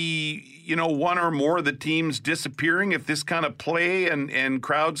maybe, one or more of the teams disappearing if this kind of play and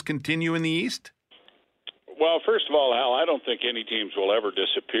crowds continue in the East? Well, first of all, Hal, I don't think any teams will ever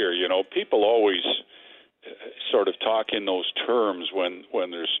disappear. People always sort of talk in those terms when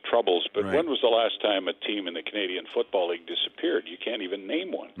there's troubles. But When was the last time a team in the Canadian Football League disappeared? You can't even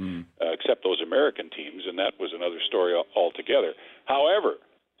name one, except those American teams, and that was another story altogether. However,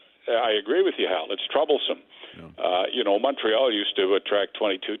 I agree with you, Hal. It's troublesome. Yeah. Montreal used to attract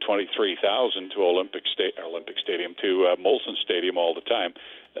 23,000 to Olympic Stadium, to Molson Stadium all the time.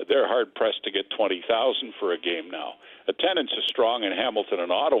 They're hard-pressed to get 20,000 for a game now. Attendance is strong in Hamilton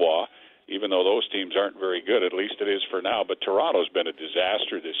and Ottawa, even though those teams aren't very good. At least it is for now. But Toronto's been a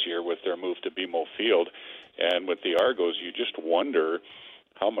disaster this year with their move to BMO Field. And with the Argos, you just wonder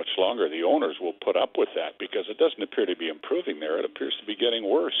how much longer the owners will put up with that, because it doesn't appear to be improving there. It appears to be getting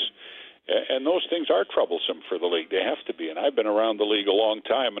worse. And those things are troublesome for the league. They have to be. And I've been around the league a long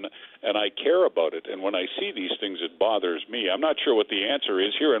time, and I care about it. And when I see these things, it bothers me. I'm not sure what the answer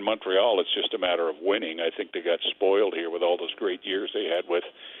is. Here in Montreal, it's just a matter of winning. I think they got spoiled here with all those great years they had with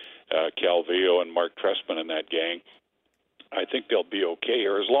Calvillo and Mark Trestman and that gang. I think they'll be okay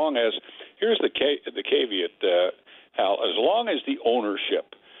here. As long as, here's the caveat, Hal, as long as the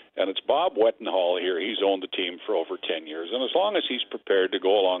ownership, and it's Bob Wettenhall here, he's owned the team for over 10 years, and as long as he's prepared to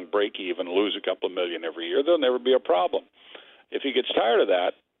go along, break even, lose a couple of million every year, there'll never be a problem. If he gets tired of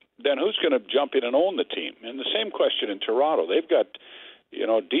that, then who's going to jump in and own the team? And the same question in Toronto. They've got,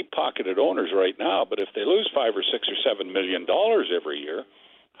 deep-pocketed owners right now, but if they lose $5 or $6 or $7 million every year,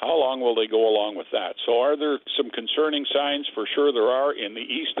 how long will they go along with that? So are there some concerning signs? For sure there are. In the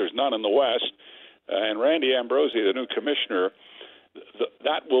East, there's none in the West. And Randy Ambrosie, the new commissioner,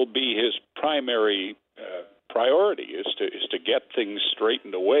 that will be his primary priority, is to get things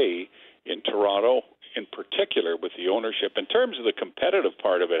straightened away in Toronto, in particular with the ownership. In terms of the competitive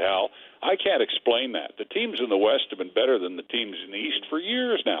part of it, Hal, I can't explain that. The teams in the West have been better than the teams in the East for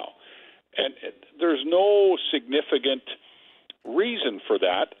years now. And there's no significant reason for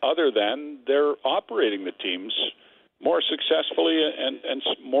that other than they're operating the teams more successfully and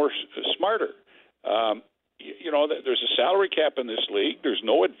more smarter. There's a salary cap in this league. There's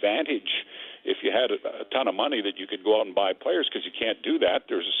no advantage if you had a ton of money that you could go out and buy players, because you can't do that.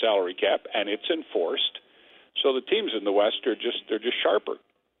 There's a salary cap, and it's enforced. So the teams in the West they're just sharper.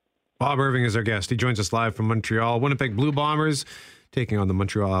 Bob Irving is our guest. He joins us live from Montreal. Winnipeg Blue Bombers taking on the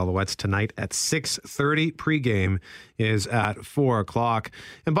Montreal Alouettes tonight at 6:30. Pre-game is at 4 o'clock.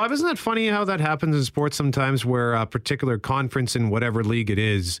 And Bob, isn't that funny how that happens in sports sometimes, where a particular conference in whatever league it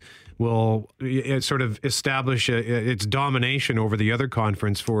is will sort of establish its domination over the other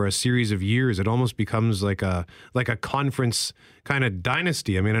conference for a series of years? It almost becomes like a conference kind of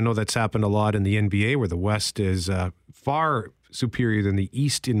dynasty. I mean, I know that's happened a lot in the NBA, where the West is far superior than the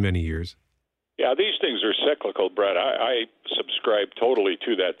East in many years. Yeah, these things are cyclical, Brett. I subscribe totally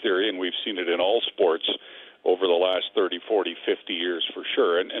to that theory, and we've seen it in all sports over the last 30, 40, 50 years for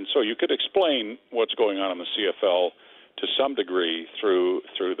sure. And so you could explain what's going on in the CFL to some degree through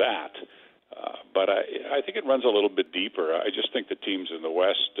that. But I think it runs a little bit deeper. I just think the teams in the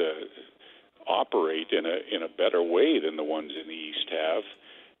West operate in a better way than the ones in the East have.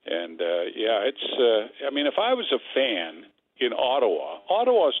 And, it's I mean, if I was a fan in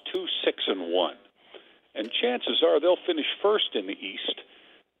Ottawa's 2-6-1, and chances are they'll finish first in the East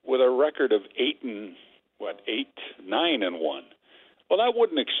with a record of 8-9-1. Well, that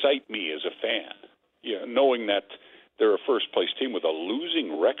wouldn't excite me as a fan, knowing that they're a first-place team with a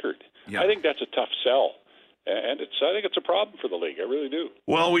losing record. Yeah. I think that's a tough sell. And I think it's a problem for the league. I really do.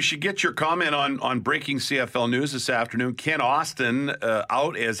 Well, we should get your comment on breaking CFL news this afternoon. Ken Austin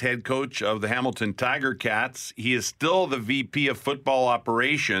out as head coach of the Hamilton Tiger Cats. He is still the VP of football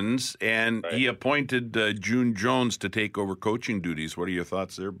operations, and he appointed June Jones to take over coaching duties. What are your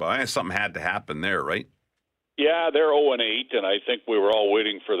thoughts there, Bob? Something had to happen there, right? Yeah, they're 0-8, and I think we were all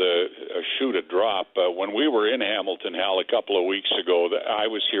waiting for the shoe to drop. When we were in Hamilton, Hal, a couple of weeks ago, I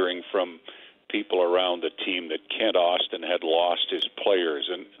was hearing from people around the team that Kent Austin had lost his players,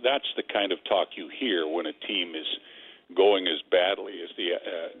 and that's the kind of talk you hear when a team is going as badly as the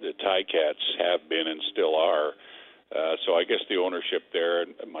Ticats have been and still are. So I guess the ownership there,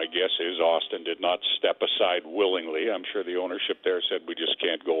 my guess is Austin did not step aside willingly. I'm sure the ownership there said we just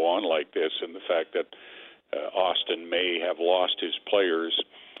can't go on like this, and the fact that Austin may have lost his players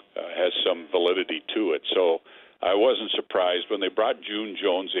has some validity to it. So I wasn't surprised when they brought June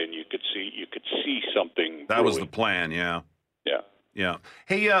Jones in. You could see something. That was the plan, yeah. Yeah.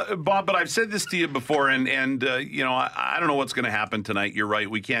 Hey, Bob, but I've said this to you before, and I don't know what's going to happen tonight. You're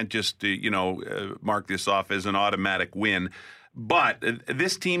right. We can't just mark this off as an automatic win. But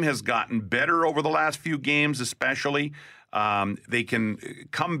this team has gotten better over the last few games, especially. They can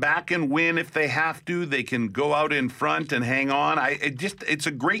come back and win if they have to. They can go out in front and hang on. It's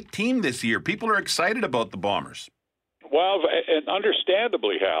a great team this year. People are excited about the Bombers. Well, and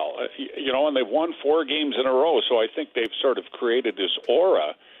understandably, Hal, and they've won 4 games in a row, so I think they've sort of created this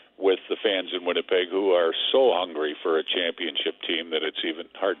aura with the fans in Winnipeg who are so hungry for a championship team that it's even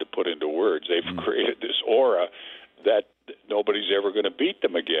hard to put into words. They've created this aura that nobody's ever going to beat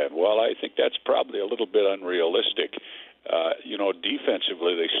them again. Well, I think that's probably a little bit unrealistic.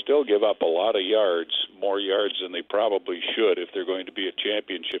 Defensively, they still give up a lot of yards, more yards than they probably should if they're going to be a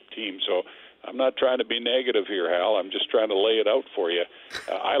championship team. So I'm not trying to be negative here, Hal. I'm just trying to lay it out for you.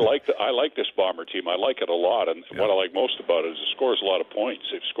 I like this Bomber team. I like it a lot, and what I like most about it is it scores a lot of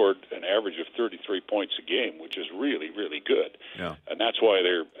points. They've scored an average of 33 points a game, which is really, really good. Yeah. And that's why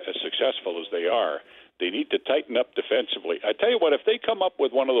they're as successful as they are. They need to tighten up defensively. I tell you what, if they come up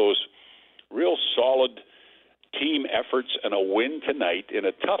with one of those real solid team efforts and a win tonight in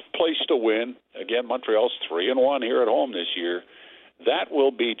a tough place to win, again, Montreal's 3-1 here at home this year, that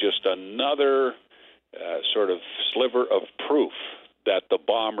will be just another sort of sliver of proof that the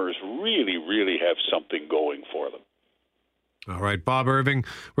Bombers really, really have something going for them. All right, Bob Irving,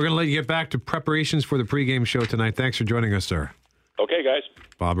 we're going to let you get back to preparations for the pregame show tonight. Thanks for joining us, sir. Okay, guys.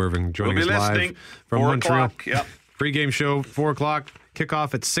 Bob Irving joining us live from Montreal. Yep. Pregame show, 4 o'clock.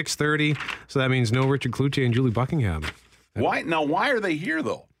 Kickoff at 6:30, so that means no Richard Cloutier and Julie Buckingham. Why are they here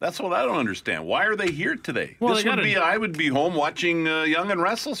though? That's what I don't understand. Why are they here today? Well, I would be home watching Young and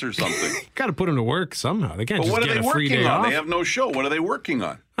Restless or something. Got to put them to work somehow. They can't just get a free day off. What are they working on? They have no show. What are they working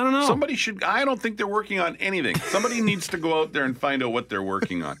on? I don't know. Somebody should. I don't think they're working on anything. Somebody needs to go out there and find out what they're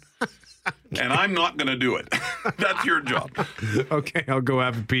working on. And I'm not going to do it. That's your job. Okay, I'll go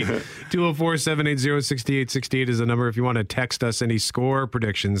have a peek. 204-780-6868 is the number if you want to text us any score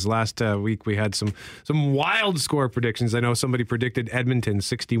predictions. Last week we had some wild score predictions. I know somebody predicted Edmonton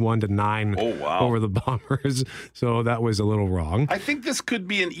 61-9 over the Bombers, so that was a little wrong. I think this could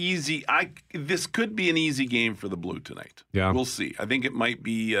be an easy game for the Blue tonight. Yeah. We'll see. I think it might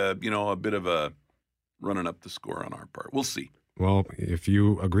be a bit of a running up the score on our part. We'll see. Well, if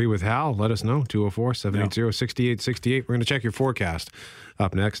you agree with Hal, let us know. 204-780-6868. We're going to check your forecast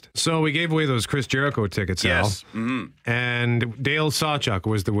up next. So we gave away those Chris Jericho tickets, Hal. Yes. Mm-hmm. And Dale Sawchuk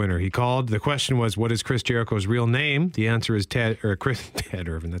was the winner. He called. The question was, what is Chris Jericho's real name? The answer is Ted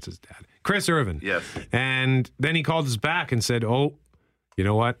Irvin. That's his dad. Chris Irvin. Yes. And then he called us back and said, you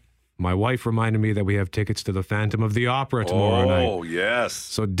know what? My wife reminded me that we have tickets to the Phantom of the Opera tomorrow night. Oh, yes.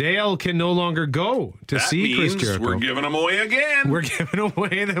 So Dale can no longer go to see Chris Jericho. We're giving them away again. We're giving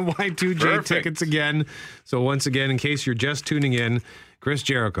away the Y2J tickets again. So once again, in case you're just tuning in, Chris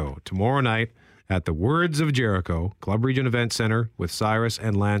Jericho tomorrow night at the Words of Jericho, Club Region Event Center with Cyrus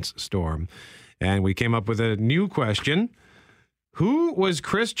and Lance Storm. And we came up with a new question. Who was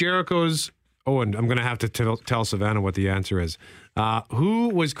Chris Jericho's... Oh, and I'm going to have to tell Savannah what the answer is. Who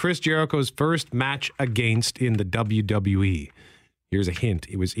was Chris Jericho's first match against in the WWE? Here's a hint.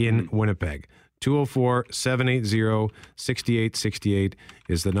 It was in Winnipeg. 204-780-6868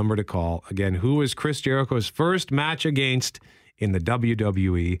 is the number to call. Again, who was Chris Jericho's first match against in the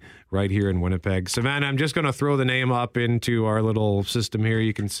WWE right here in Winnipeg? Savannah, I'm just going to throw the name up into our little system here.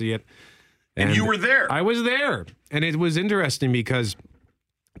 You can see it. And you were there. I was there. And it was interesting because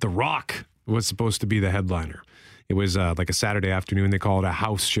The Rock was supposed to be the headliner. It was like a Saturday afternoon. They call it a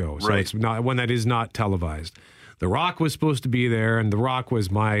house show. So it's not one that is not televised. The Rock was supposed to be there, and The Rock was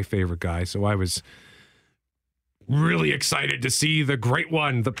my favorite guy. So I was really excited to see the great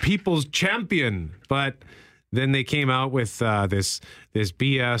one, the people's champion. But then they came out with this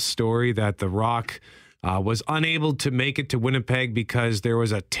BS story that The Rock was unable to make it to Winnipeg because there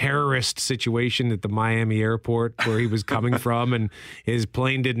was a terrorist situation at the Miami airport where he was coming from, and his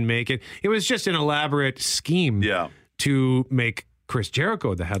plane didn't make it. It was just an elaborate scheme to make Chris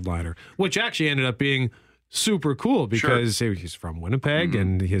Jericho the headliner, which actually ended up being super cool because he's from Winnipeg,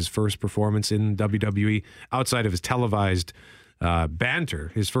 and his first performance in WWE outside of his televised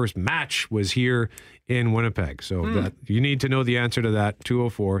banter, his first match was here in Winnipeg. So that, you need to know the answer to that,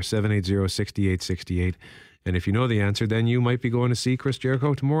 204-780-6868. And if you know the answer, then you might be going to see Chris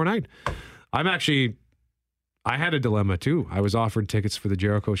Jericho tomorrow night. I had a dilemma too. I was offered tickets for the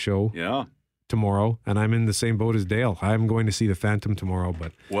Jericho show tomorrow, and I'm in the same boat as Dale. I'm going to see the Phantom tomorrow,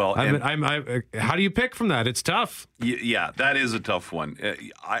 but how do you pick from that? It's tough. Yeah, that is a tough one.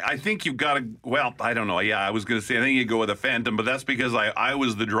 I think you've got to, well, I don't know. Yeah, I was going to say, I think you go with a Phantom, but that's because I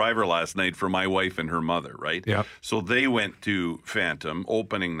was the driver last night for my wife and her mother, right? Yeah. So they went to Phantom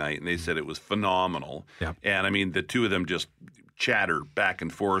opening night, and they said it was phenomenal. Yeah. And I mean, the two of them just chatter back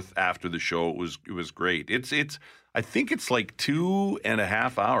and forth after the show. It was great. I think it's like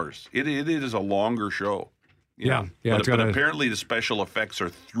 2.5 hours. It is a longer show. Yeah. But apparently the special effects are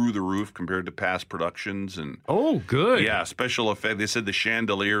through the roof compared to past productions. And good. Yeah, special effect. They said the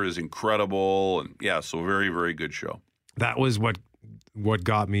chandelier is incredible, and so very, very good show. That was what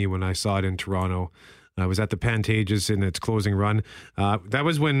got me when I saw it in Toronto. I was at the Pantages in its closing run. That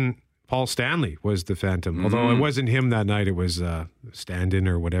was when Paul Stanley was the Phantom, although it wasn't him that night. It was stand-in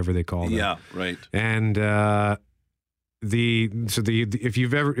or whatever they call it. Yeah, right. And if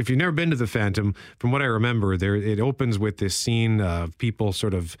you've never been to the Phantom, from what I remember, it opens with this scene of people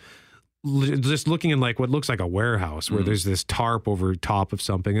sort of just looking in like what looks like a warehouse where there's this tarp over top of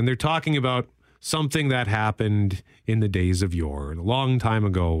something, and they're talking about something that happened in the days of yore, a long time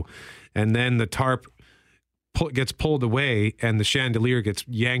ago, and then the tarp gets pulled away and the chandelier gets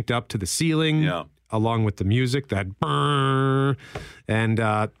yanked up to the ceiling along with the music, that brrr, and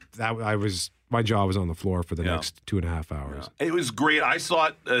my jaw was on the floor for the next 2.5 hours. Yeah. It was great. I saw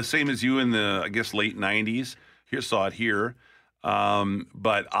it same as you in the, I guess, late 90s. Saw it here.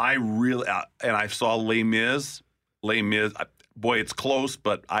 But I really, and I saw Les Mis. Boy, it's close,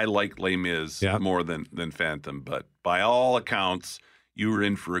 but I like Les Mis more than Phantom. But by all accounts, you were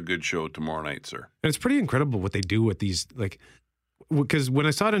in for a good show tomorrow night, sir. And it's pretty incredible what they do with these, because when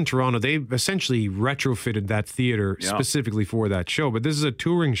I saw it in Toronto, they essentially retrofitted that theater specifically for that show. But this is a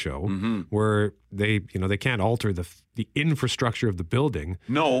touring show where they can't alter the infrastructure of the building.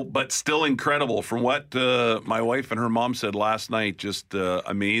 No, but still incredible. From what my wife and her mom said last night, just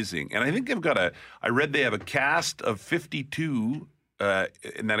amazing. And I think I read they have a cast of 52,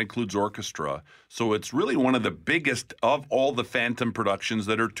 and that includes orchestra. So it's really one of the biggest of all the Phantom productions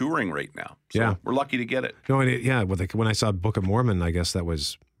that are touring right now. So we're lucky to get it. No, when I saw Book of Mormon, I guess that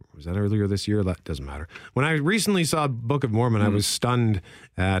was that earlier this year? That doesn't matter. When I recently saw Book of Mormon, I was stunned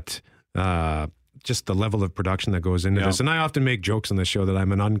at just the level of production that goes into this. And I often make jokes on this show that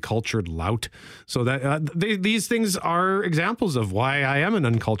I'm an uncultured lout. So that these things are examples of why I am an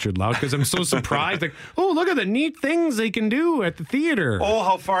uncultured lout, because I'm so surprised. Like, oh, look at the neat things they can do at the theater. Oh,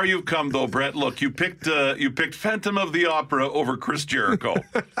 how far you've come, though, Brett. Look, you picked Phantom of the Opera over Chris Jericho.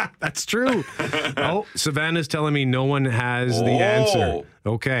 That's true. Savannah's telling me no one has the answer.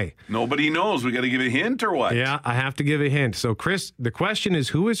 Okay. Nobody knows. We got to give a hint or what? Yeah, I have to give a hint. So, Chris, the question is,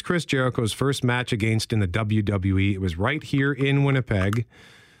 who is Chris Jericho's first match against in the WWE? It was right here in Winnipeg.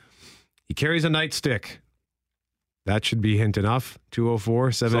 He carries a nightstick. That should be hint enough.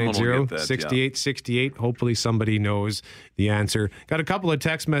 204-780-6868. Hopefully somebody knows the answer. Got a couple of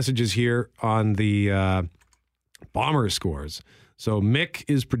text messages here on the Bombers scores. So Mick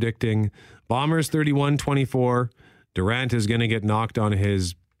is predicting Bombers 31-24. Durant is going to get knocked on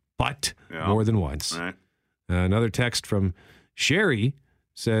his butt more than once. Right. Another text from Sherry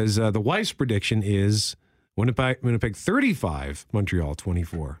says the wife's prediction is Winnipeg 35, Montreal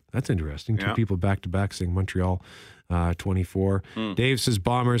 24. That's interesting. Two people back-to-back saying Montreal 24. Dave says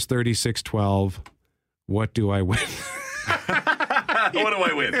Bombers 36-12. What do I win? What do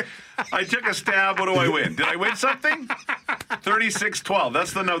I win? I took a stab. What do I win? Did I win something? 36-12.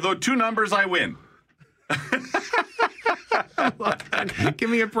 That's the two numbers I win. Give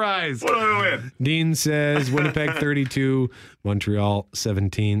me a prize. What do I win? Dean says Winnipeg 32, Montreal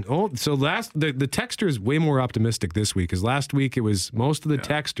 17. Oh, so the texter is way more optimistic this week, because last week it was most of the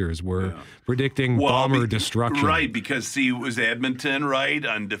texters were predicting Bomber destruction. Right, because see, it was Edmonton, right,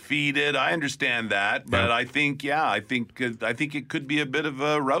 undefeated. I understand that, but I think it could be a bit of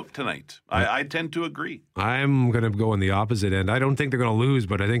a rout tonight. I tend to agree. I'm going to go on the opposite end. I don't think they're going to lose,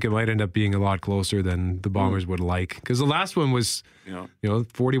 but I think it might end up being a lot closer than the Bombers would like, because the last one was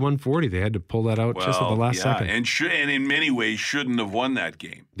 41-40. They had to pull that out just at the last second. And in many ways shouldn't have won that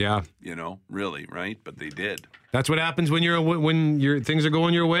game. Yeah. Really, right? But they did. That's what happens when your things are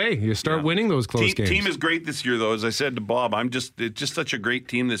going your way. You start winning those close games. Team is great this year, though. As I said to Bob, it's just such a great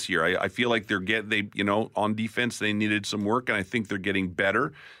team this year. I feel like they on defense they needed some work, and I think they're getting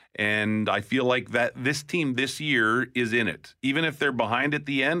better. And I feel like that this team this year is in it. Even if they're behind at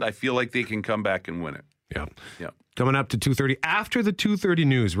the end, I feel like they can come back and win it. Yeah. Coming up to 2:30. After the 2:30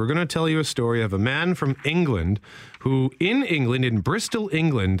 news, we're going to tell you a story of a man from England who, in Bristol,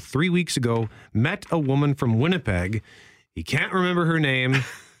 England, 3 weeks ago, met a woman from Winnipeg. He can't remember her name,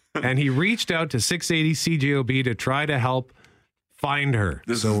 and he reached out to 680 CJOB to try to help find her.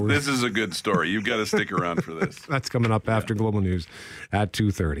 This is a good story. You've got to stick around for this. That's coming up after Global News at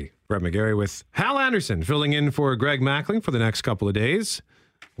 2:30. Brett McGarry with Hal Anderson filling in for Greg Mackling for the next couple of days.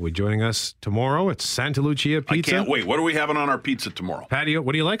 Will be joining us tomorrow at Santa Lucia Pizza. I can't wait. What are we having on our pizza tomorrow? Patio,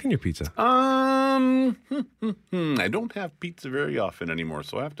 what do you like on your pizza? I don't have pizza very often anymore,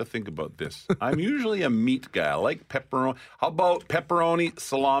 so I have to think about this. I'm usually a meat guy. I like pepperoni. How about pepperoni,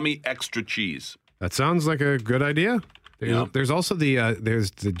 salami, extra cheese? That sounds like a good idea. There's also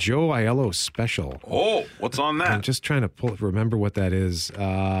there's the Joe Aiello special. Oh, what's on that? I'm just trying to remember what that is.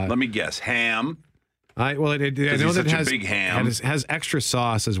 Let me guess. Ham. I know that it has big ham. It has extra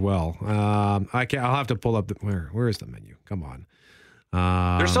sauce as well. I'll have to pull up where is the menu? Come on.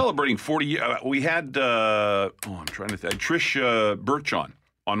 They're celebrating 40 years. We had I'm trying to think. Trish Birch on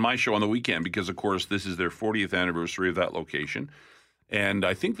my show on the weekend because, of course, this is their 40th anniversary of that location, and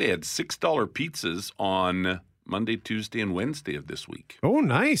I think they had $6 pizzas on Monday, Tuesday, and Wednesday of this week. Oh,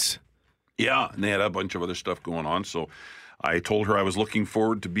 nice. Yeah, and they had a bunch of other stuff going on. So I told her I was looking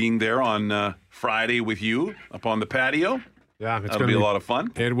forward to being there on Friday with you up on the patio. Yeah, it's going to be a lot of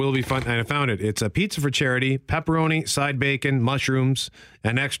fun. It will be fun. And I found it. It's a pizza for charity, pepperoni, side bacon, mushrooms,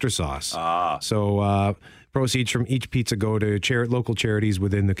 and extra sauce. So proceeds from each pizza go to local charities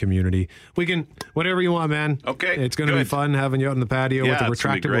within the community. We can, whatever you want, man. Okay. It's going to be fun having you out on the patio with a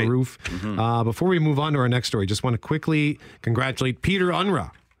retractable roof. Mm-hmm. Before we move on to our next story, just want to quickly congratulate Peter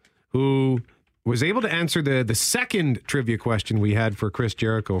Unruh, who was able to answer the second trivia question we had for Chris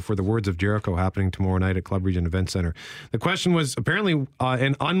Jericho for the Words of Jericho happening tomorrow night at Club Region Event Center. The question was apparently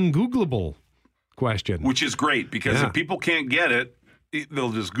an ungoogleable question. Which is great because if people can't get it,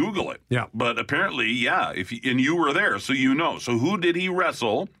 they'll just Google it. Yeah. But apparently, and you were there, so you know. So who did he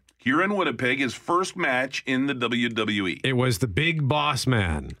wrestle here in Winnipeg, his first match in the WWE? It was the Big Boss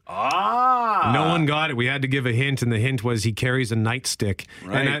Man. No one got it. We had to give a hint, and the hint was he carries a nightstick.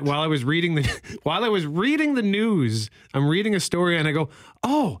 Right. And while I was reading the news, I'm reading a story, and I go,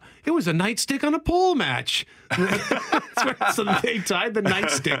 "Oh, it was a nightstick on a pole match." So they tied the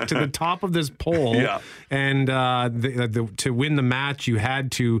nightstick to the top of this pole, and to win the match, you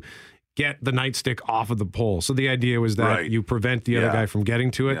had to get the nightstick off of the pole. So the idea was that you prevent the other guy from getting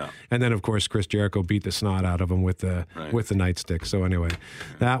to it. Yeah. And then, of course, Chris Jericho beat the snot out of him with the nightstick. So anyway,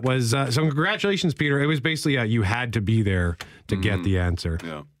 that was so congratulations, Peter. It was basically you had to be there to get the answer.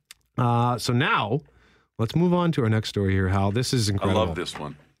 Yeah. So now let's move on to our next story here, Hal. This is incredible. I love this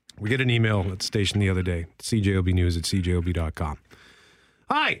one. We get an email at the station the other day, cjobnews@cjob.com.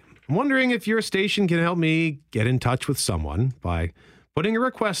 Hi, I'm wondering if your station can help me get in touch with someone by putting a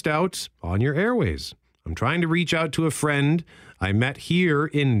request out on your airways. I'm trying to reach out to a friend I met here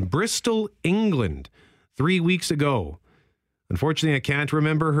in Bristol, England, 3 weeks ago. Unfortunately, I can't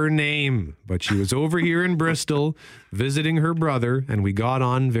remember her name, but she was over here in Bristol visiting her brother, and we got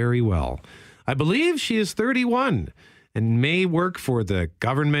on very well. I believe she is 31 and may work for the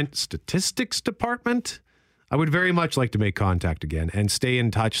Government Statistics Department. I would very much like to make contact again and stay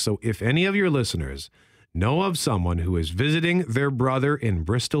in touch, so if any of your listeners know of someone who is visiting their brother in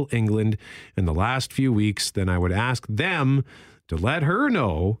Bristol, England in the last few weeks, then I would ask them to let her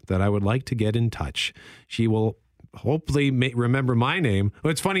know that I would like to get in touch. She will hopefully remember my name. Oh,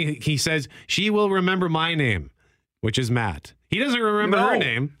 it's funny. He says she will remember my name, which is Matt. He doesn't remember her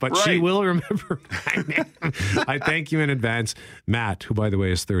name, but she will remember my name. I thank you in advance, Matt, who, by the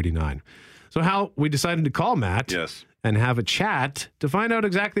way, is 39. So, Hal, we decided to call Matt and have a chat to find out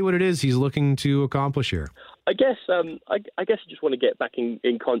exactly what it is he's looking to accomplish here. I guess I just want to get back in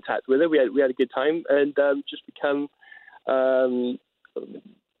contact with her. We had a good time and just become like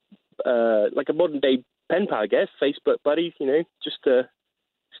a modern day pen pal, I guess, Facebook buddies, just to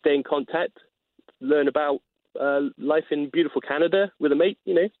stay in contact, learn about life in beautiful Canada with a mate,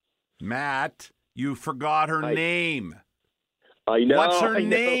 Matt, you forgot her name. I know. What's her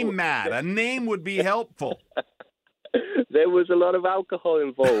name, Matt? A name would be helpful. There was a lot of alcohol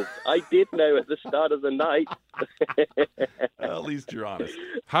involved. I did know at the start of the night. Well, at least you're honest.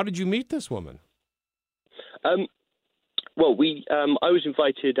 How did you meet this woman? Well, I was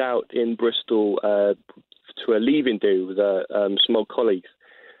invited out in Bristol to a leaving do with some old colleagues,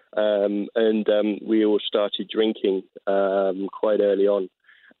 and we all started drinking quite early on,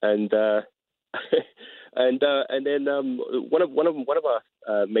 and and then one of our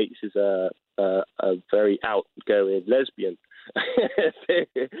mates is a very outgoing lesbian.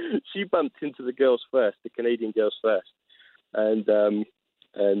 She bumped into the girls first, the Canadian girls first, and I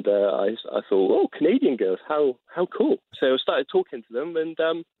thought, oh, Canadian girls, how cool! So I started talking to them,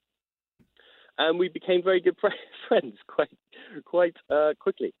 and we became very good friends quite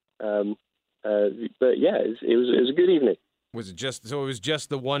quickly. But yeah, it was a good evening. Was it just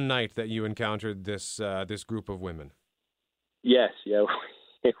the one night that you encountered this group of women? Yes, yeah,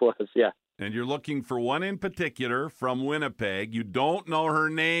 it was, yeah. And you're looking for one in particular from Winnipeg. You don't know her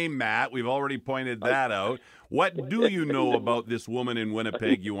name, Matt. We've already pointed that out. What do you know about this woman in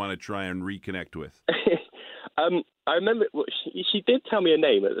Winnipeg you want to try and reconnect with? I remember she did tell me a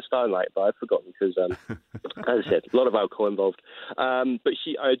name at the start of the night, but I've forgotten because, as I said, a lot of alcohol involved. But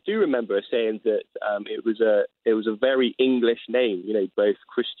I do remember her saying that it was a very English name, both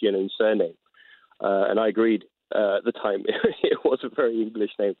Christian and surname, and I agreed. At the time, it was a very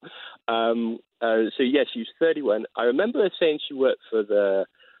English name. So, yeah, she was 31. I remember her saying she worked for the,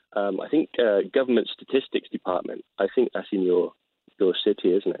 I think, Government Statistics Department. I think that's in your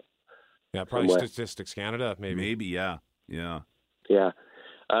city, isn't it? Yeah, probably somewhere. Statistics Canada, maybe. Maybe, yeah. Yeah. She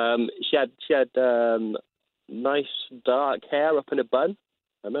had nice dark hair up in a bun.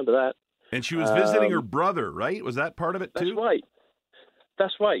 I remember that. And she was visiting her brother, right? Was that part of it, too?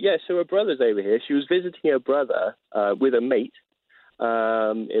 That's right, yeah. So her brother's over here. She was visiting her brother with a mate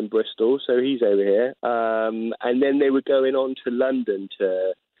in Bristol, so he's over here. And then they were going on to London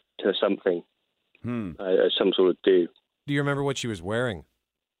to something, some sort of do. Do you remember what she was wearing?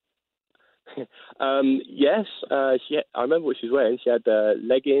 Yes, I remember what she was wearing. She had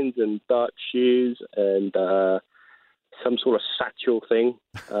leggings and dark shoes and some sort of satchel thing.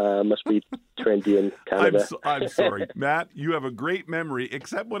 Must be trendy in Canada. I'm sorry, Matt. You have a great memory,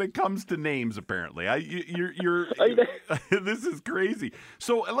 except when it comes to names. Apparently, this is crazy.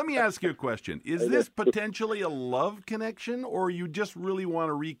 So let me ask you a question: is this potentially a love connection, or you just really want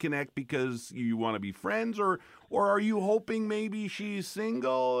to reconnect because you want to be friends, or are you hoping maybe she's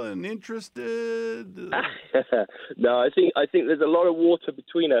single and interested? No, I think there's a lot of water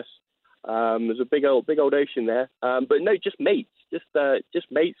between us. There's a big old ocean there, but no, just mates, just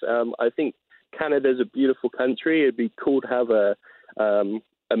mates. I think Canada's a beautiful country. It'd be cool to have a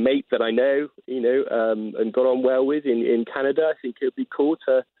mate that I know, and got on well with in Canada. I think it'd be cool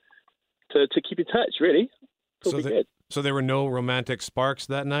to keep in touch. Really, so there were no romantic sparks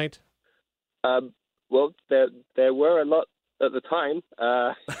that night. Well, there were a lot at the time.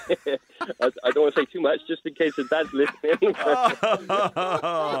 I don't want to say too much, just in case the dad's listening.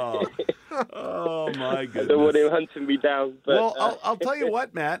 Oh my goodness! I don't want him hunting me down. But, well, I'll tell you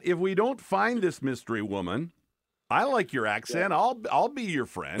what, Matt. If we don't find this mystery woman, I like your accent. Yeah. I'll be your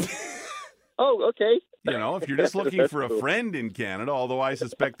friend. Oh, okay. If you're just looking for a friend in Canada, although I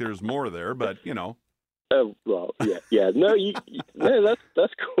suspect there's more there, but Oh, well, yeah. No, no,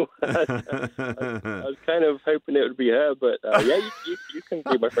 that's cool. I was kind of hoping it would be her, but yeah, you can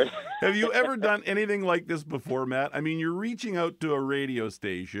be my friend. Have you ever done anything like this before, Matt? I mean, you're reaching out to a radio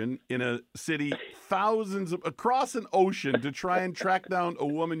station in a city across an ocean to try and track down a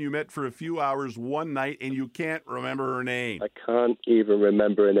woman you met for a few hours one night, and you can't remember her name. I can't even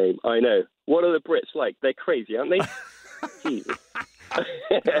remember her name. I know. What are the Brits like? They're crazy, aren't they? Jesus.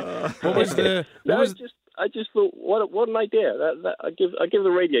 What was the? I just thought, what an idea! I give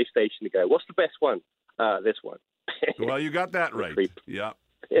the radio station a go. What's the best one? This one. Well, you got that right. Yeah.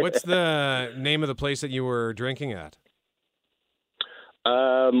 What's the name of the place that you were drinking at?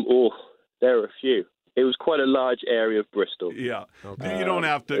 There are a few. It was quite a large area of Bristol. Yeah, you don't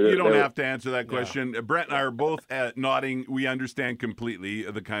have to. You don't have to answer that question. Yeah. Brett and I are both nodding. We understand completely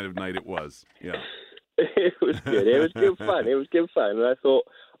the kind of night it was. Yeah, it was good. It was good fun. It was good fun, and I thought,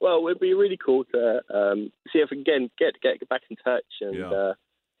 well, it'd be really cool to see if we can get back in touch and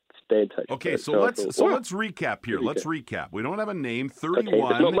stay in touch. Okay, so let's recap here. Let's recap. We don't have a name. 31. Okay,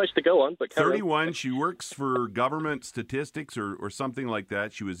 there's not much to go on, but 31. On. She works for government statistics or something like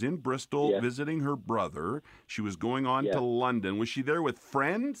that. She was in Bristol visiting her brother. She was going on to London. Was she there with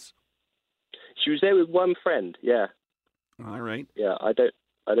friends? She was there with one friend. Yeah. All right. Yeah, I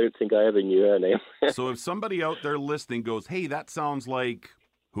don't think I ever knew her name. So if somebody out there listening goes, "Hey, that sounds like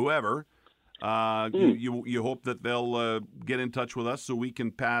whoever," you hope that they'll get in touch with us so we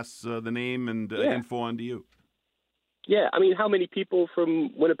can pass the name and info on to you. Yeah, I mean, how many people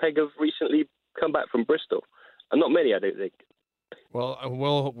from Winnipeg have recently come back from Bristol? Not many, I don't think.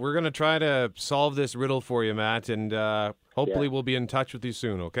 Well, we're going to try to solve this riddle for you, Matt, and hopefully we'll be in touch with you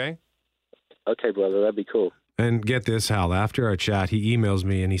soon, okay? Okay, brother, that'd be cool. And get this, Hal, after our chat, he emails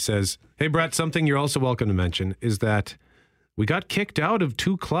me and he says, "Hey, Brett, something you're also welcome to mention is that we got kicked out of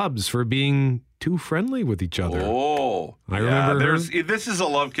 2 clubs for being too friendly with each other." Oh, I remember. This is a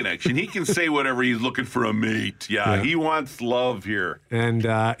love connection. He can say whatever he's looking for a mate. Yeah. He wants love here. And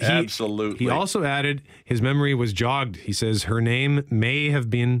absolutely. He also added his memory was jogged. He says her name may have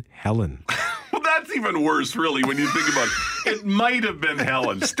been Helen. Well, that's even worse, really, when you think about it. It might have been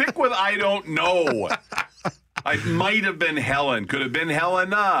Helen. Stick with I don't know. It might have been Helen. Could have been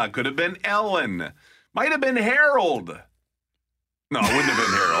Helena. Could have been Ellen. Might have been Harold. No, it wouldn't have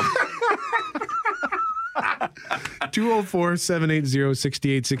been Harold.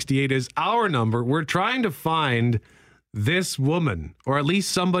 204-780-6868 is our number. We're trying to find this woman, or at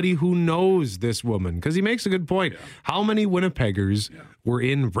least somebody who knows this woman, because he makes a good point. How many Winnipeggers were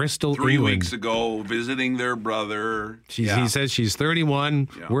in Bristol, 3 England? weeks ago, visiting their brother? He says she's 31,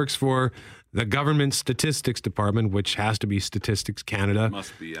 works for the government statistics department, which has to be Statistics Canada.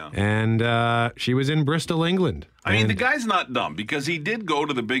 Must be, yeah. And she was in Bristol, England. I mean, the guy's not dumb, because he did go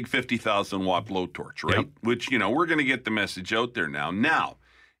to the big 50,000-watt blowtorch, right? Yep. Which, we're going to get the message out there now. Now,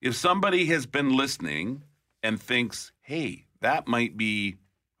 if somebody has been listening and thinks, hey, that might be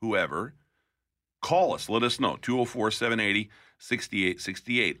whoever, call us. Let us know.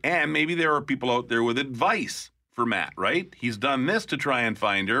 204-780-6868. And maybe there are people out there with advice for Matt, right? He's done this to try and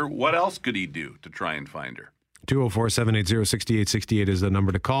find her. What else could he do to try and find her? 204-780-6868 is the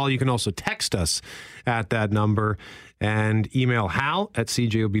number to call. You can also text us at that number and email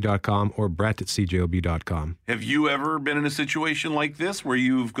hal@cjob.com or brett@cjob.com. Have you ever been in a situation like this where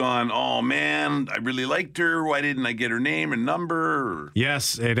you've gone, oh man, I really liked her. Why didn't I get her name and number?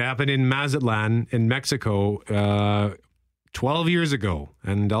 Yes, it happened in Mazatlan in Mexico 12 years ago.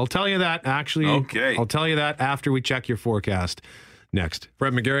 And I'll tell you that, actually. Okay. I'll tell you that after we check your forecast next.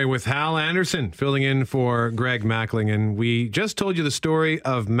 Brett McGarry with Hal Anderson, filling in for Greg Mackling. And we just told you the story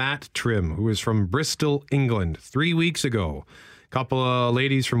of Matt Trim, who is from Bristol, England, 3 weeks ago. A couple of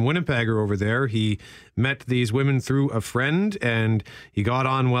ladies from Winnipeg are over there. He met these women through a friend, and he got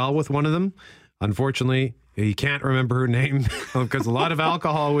on well with one of them. Unfortunately, he can't remember her name because a lot of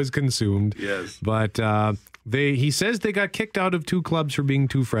alcohol was consumed. Yes. But he says they got kicked out of 2 clubs for being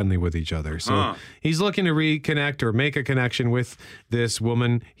too friendly with each other. So he's looking to reconnect or make a connection with this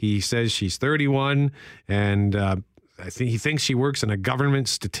woman. He says she's 31, and I think he thinks she works in a government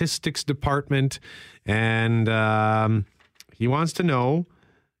statistics department, and he wants to know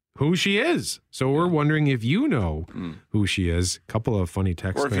who she is. So we're wondering if you know who she is. A couple of funny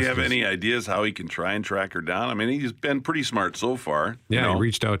text Or if messages. you have any ideas how he can try and track her down. I mean, he's been pretty smart so far. Yeah, he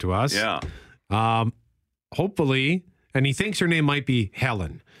reached out to us. Yeah. Hopefully, and he thinks her name might be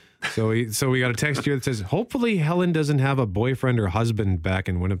Helen. So we got a text here that says, hopefully Helen doesn't have a boyfriend or husband back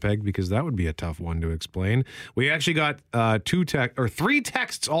in Winnipeg, because that would be a tough one to explain. We actually got 3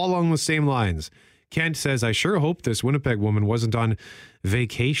 texts all along the same lines. Kent says, I sure hope this Winnipeg woman wasn't on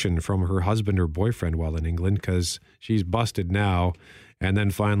vacation from her husband or boyfriend while in England, because she's busted now. And then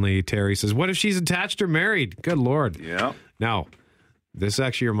finally, Terry says, what if she's attached or married? Good Lord. Yeah. Now, this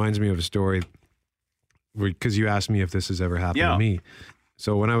actually reminds me of a story, because you asked me if this has ever happened to me.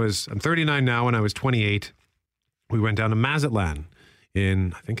 So I'm 39 now. When I was 28, we went down to Mazatlan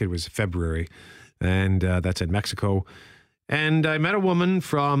in, I think it was February, and that's in Mexico. And I met a woman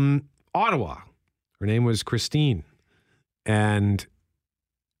from Ottawa. Her name was Christine. And,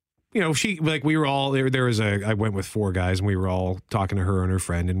 we were all there. I went with 4 guys, and we were all talking to her and her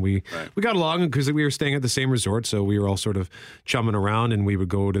friend, and we got along because we were staying at the same resort. So we were all sort of chumming around, and we would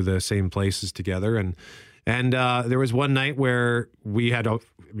go to the same places together. And And there was one night where we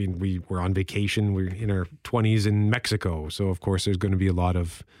were on vacation. We were in our 20s in Mexico. So, of course, there's going to be a lot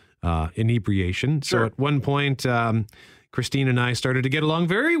of inebriation. Sure. So at one point, Christine and I started to get along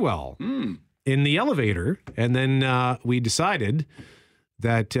very well in the elevator. And then we decided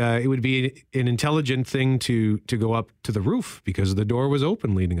that it would be an intelligent thing to go up to the roof because the door was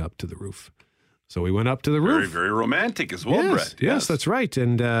open leading up to the roof. So we went up to the roof. Very, very romantic as well, Brett. Yes, that's right.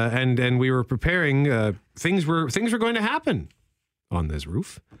 And we were preparing. Things were going to happen on this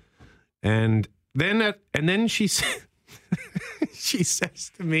roof. And then she she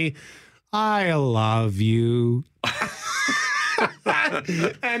says to me, "I love you."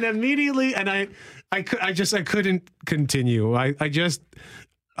 And immediately, and I couldn't continue. I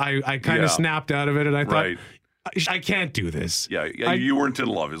kind of snapped out of it, and I thought, I can't do this. Yeah, you weren't in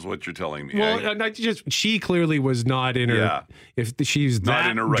love, is what you're telling me. Well, she clearly was not in her. Yeah. If she's not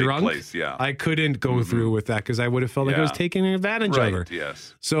that in her right drunk, place, yeah. I couldn't go through with that because I would have felt like I was taking advantage of her.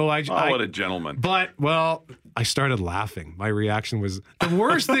 Yes. So what a gentleman. But I started laughing. My reaction was the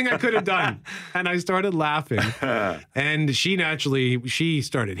worst thing I could have done, and I started laughing. And she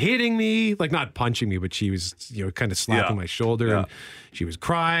started hitting me, like not punching me, but she was kind of slapping my shoulder, and she was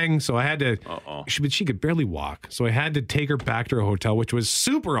crying. So I had to. But she could barely walk, so I had to take her back to her hotel, which was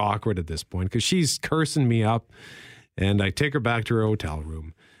super awkward at this point because she's cursing me up. And I take her back to her hotel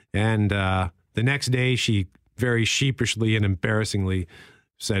room, and the next day she very sheepishly and embarrassingly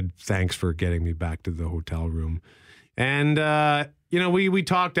said thanks for getting me back to the hotel room. And, we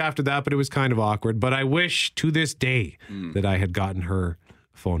talked after that, but it was kind of awkward. But I wish to this day that I had gotten her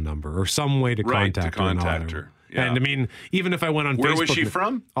phone number or some way to contact her. Yeah. And I mean, even if I went on Facebook. Where was she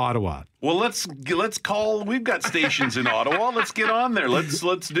from? Ottawa. Well, let's call. We've got stations in Ottawa. Let's get on there.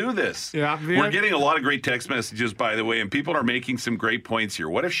 Let's do this. Yeah. We're getting a lot of great text messages, by the way, and people are making some great points here.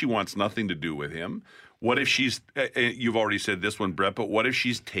 What if she wants nothing to do with him? What if she's, you've already said this one, Brett, but what if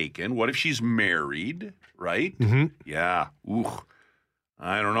she's taken? What if she's married, right? Mm-hmm. Yeah. Ooh,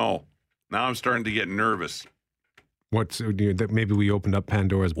 I don't know. Now I'm starting to get nervous. Maybe we opened up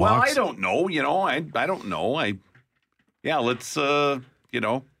Pandora's box? Well, I don't know. I don't know. Let's, But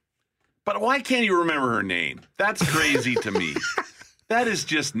why can't you remember her name? That's crazy to me. That is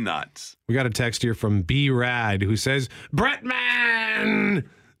just nuts. We got a text here from B Rad who says, Brettman!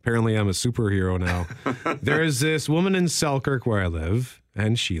 Apparently, I'm a superhero now. There's this woman in Selkirk where I live,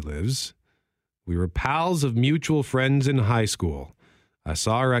 and she lives. We were pals of mutual friends in high school. I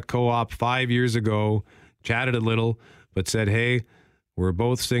saw her at Co-op 5 years ago, chatted a little, but said, hey, we're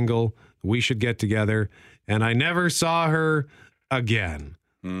both single. We should get together. And I never saw her again.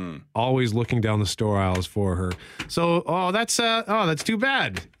 Always looking down the store aisles for her. So, that's too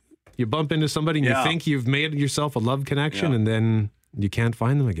bad. You bump into somebody and you think you've made yourself a love connection, and then you can't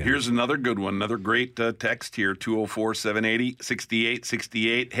find them again. Here's another good one. Another great text here,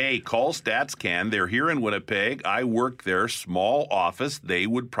 204-780-6868. Hey, call StatsCan. They're here in Winnipeg. I work their small office. They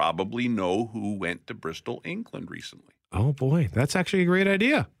would probably know who went to Bristol, England recently. Oh, boy. That's actually a great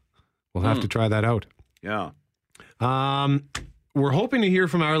idea. We'll have to try that out. Yeah. We're hoping to hear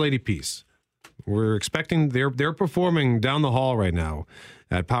from Our Lady Peace. We're expecting they're performing down the hall right now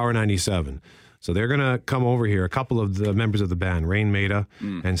at Power 97. So they're going to come over here. A couple of the members of the band, Rain Maida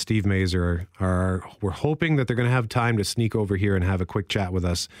and Steve Mazer, we're hoping that they're going to have time to sneak over here and have a quick chat with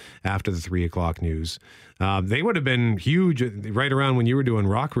us after the 3 o'clock news. They would have been huge right around when you were doing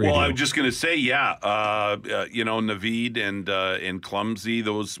rock radio. Well, I was just going to say, Naveed and Clumsy,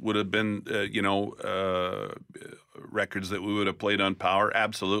 those would have been, records that we would have played on Power.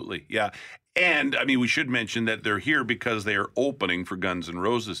 Absolutely, yeah. And, I mean, we should mention that they're here because they are opening for Guns N'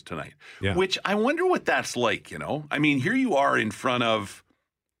 Roses tonight, which I wonder what that's like, I mean, here you are in front of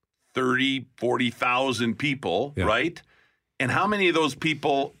 30, 40,000 people, right? And how many of those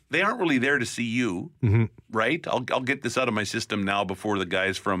people, they aren't really there to see you, right? I'll get this out of my system now before the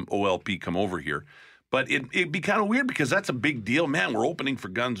guys from OLP come over here. But it'd be kind of weird because that's a big deal. Man, we're opening for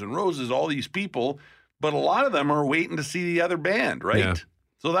Guns N' Roses, all these people, but a lot of them are waiting to see the other band, right? Yeah.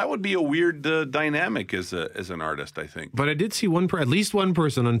 So that would be a weird dynamic as an artist, I think. But I did see at least one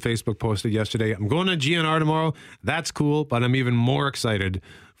person on Facebook posted yesterday, I'm going to GNR tomorrow. That's cool, but I'm even more excited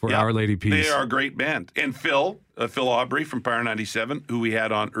for Our Lady Peace. They are a great band. And Phil Aubrey from Power 97, who we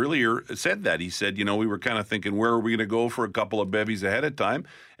had on earlier, said that. He said, we were kind of thinking, where are we going to go for a couple of bevies ahead of time?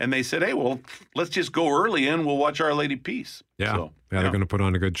 And they said, hey, well, let's just go early and we'll watch Our Lady Peace. Yeah. So, they're going to put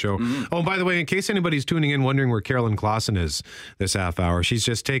on a good show. Oh, by the way, in case anybody's tuning in wondering where Carolyn Clausen is this half hour, she's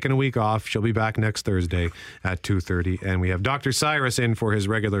just taken a week off. She'll be back next Thursday at 2:30. And we have Dr. Cyrus in for his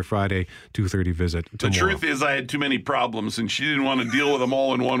regular Friday 2:30 visit tomorrow. The truth is I had too many problems and she didn't want to deal with them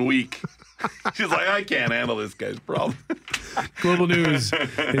all in 1 week. She's like, I can't handle this guy's problem. Global News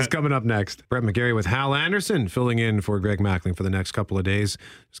is coming up next. Brett McGarry with Hal Anderson filling in for Greg Mackling for the next couple of days.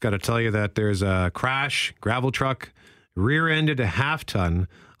 Just got to tell you that there's a crash. Gravel truck rear-ended a half-ton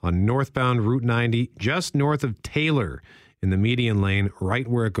on northbound Route 90 just north of Taylor in the median lane, right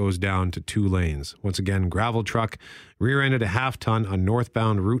where it goes down to 2 lanes. Once again, gravel truck rear-ended a half-ton on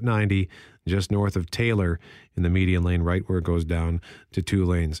northbound Route 90 just north of Taylor in the median lane, right where it goes down to 2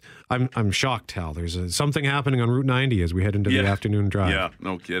 lanes. I'm shocked, Hal. There's something happening on Route 90 as we head into the afternoon drive. Yeah,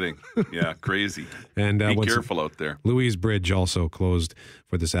 no kidding. Yeah, crazy. And be careful out there. Louise Bridge also closed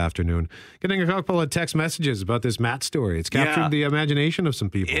for this afternoon. Getting a couple of text messages about this Matt story. It's captured the imagination of some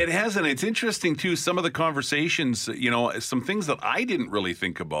people. It has, and it's interesting too. Some of the conversations, some things that I didn't really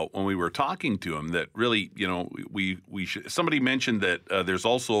think about when we were talking to him. That really, we should. Somebody mentioned that there's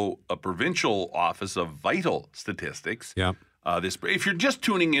also a provincial office of vital statistics. Yeah. If you're just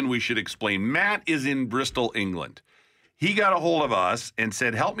tuning in, we should explain. Matt is in Bristol, England. He got a hold of us and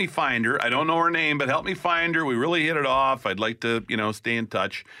said, help me find her. I don't know her name, but help me find her. We really hit it off. I'd like to, stay in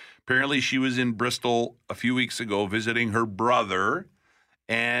touch. Apparently she was in Bristol a few weeks ago visiting her brother.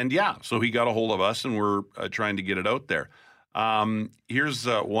 And so he got a hold of us and we're trying to get it out there. Here's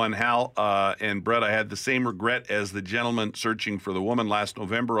one, Hal and Brett. I had the same regret as the gentleman searching for the woman last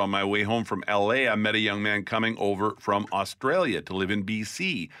November. On my way home from L.A., I met a young man coming over from Australia to live in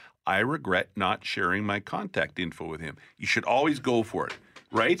B.C. I regret not sharing my contact info with him. You should always go for it,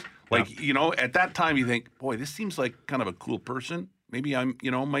 right? Like, at that time you think, boy, this seems like kind of a cool person. Maybe I'm,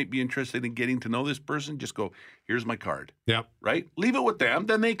 might be interested in getting to know this person. Just go, here's my card. Yeah. Right? Leave it with them.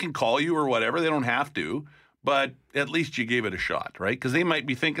 Then they can call you or whatever. They don't have to. But at least you gave it a shot, right? Because they might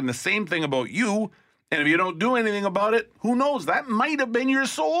be thinking the same thing about you. And if you don't do anything about it, who knows? That might have been your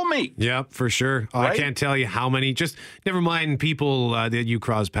soulmate. Yeah, for sure. Right? I can't tell you how many, just never mind people that you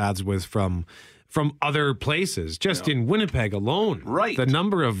cross paths with from other places, just in Winnipeg alone. Right. The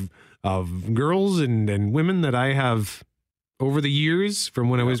number of girls and women that I have over the years, from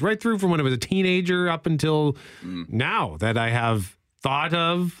when I was from when I was a teenager up until now, that I have thought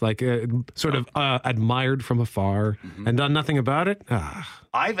of, like sort of admired from afar and done nothing about it.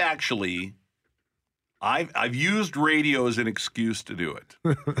 I've used radio as an excuse to do it,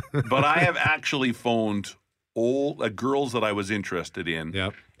 but I have actually phoned girls that I was interested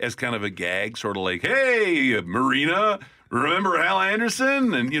in as kind of a gag, sort of like, hey, Marina, remember Hal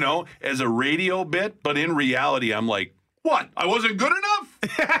Anderson? And, as a radio bit, but in reality, I'm like, what? I wasn't good enough?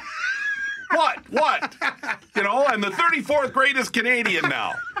 What? I'm the 34th greatest Canadian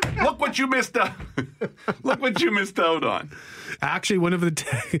now. Look what you missed out. Look what you missed out on. Actually, one of the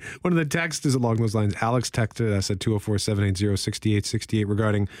texts is along those lines. Alex texted us at 204-780-6868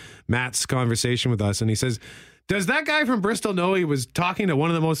 regarding Matt's conversation with us, and he says, does that guy from Bristol know he was talking to one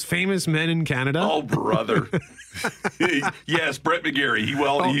of the most famous men in Canada? Oh, brother. Yes, Brett McGarry. He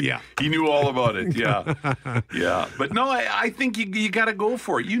knew all about it. Yeah. But no, I think you got to go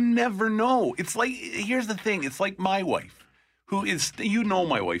for it. You never know. It's like, here's the thing. It's like my wife, who is,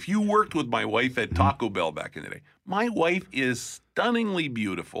 my wife. You worked with my wife at Taco Bell back in the day. My wife is stunningly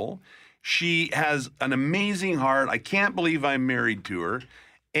beautiful. She has an amazing heart. I can't believe I'm married to her.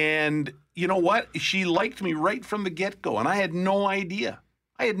 And you know what? She liked me right from the get-go, and I had no idea.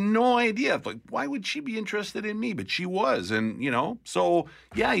 Like, why would she be interested in me? But she was, and, so,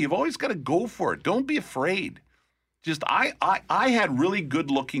 you've always got to go for it. Don't be afraid. Just, I had really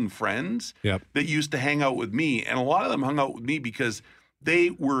good-looking friends that used to hang out with me, and a lot of them hung out with me because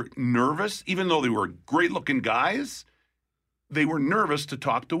they were nervous, even though they were great-looking guys. They were nervous to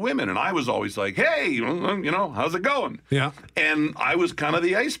talk to women. And I was always like, hey, how's it going? Yeah. And I was kind of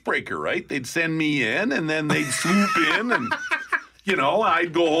the icebreaker, right? They'd send me in and then they'd swoop in and,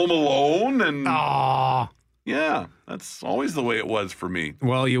 I'd go home alone. And yeah, that's always the way it was for me.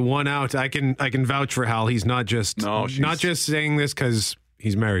 Well, you won out. I can vouch for Hal. He's not just saying this because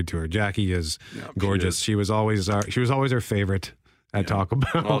he's married to her. Jackie is gorgeous. She was always our favorite at Taco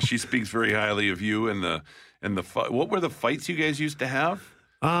Bell. Well, she speaks very highly of you and what were the fights you guys used to have?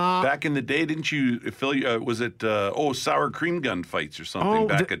 Back in the day, didn't you, was it sour cream gun fights or something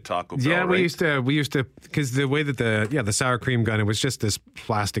back at Taco Bell? Yeah, right? we used to, because the way that the sour cream gun, it was just this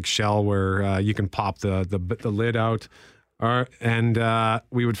plastic shell where you can pop the lid out. And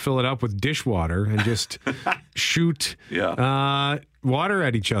we would fill it up with dishwater and just shoot water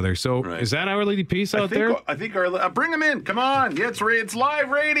at each other. So is that our lady peace out there? I think bring him in. Come on. Yeah, it's live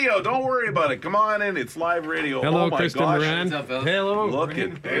radio. Don't worry about it. Come on in. It's live radio. Hello, oh my Kristen gosh. Moran. Hello. Look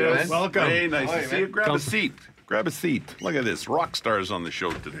at this. Welcome. Hey, nice to see you. Grab a seat. Grab a seat. Look at this. Rock stars on the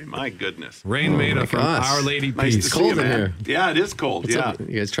show today. My goodness. Rain Maida from Our Lady Nice Peace. to It's see cold you, in man. here. Yeah, it is cold. What's yeah. up?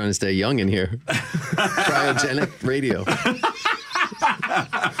 You guys trying to stay young in here? Cryogenic radio.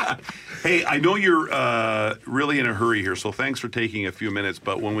 Hey, I know you're really in a hurry here, so thanks for taking a few minutes.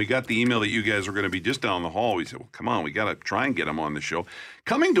 But when we got the email that you guys were going to be just down the hall, we said, well, come on, we got to try and get them on the show.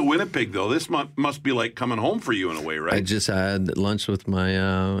 Coming to Winnipeg, though, this must be like coming home for you in a way, right? I just had lunch with my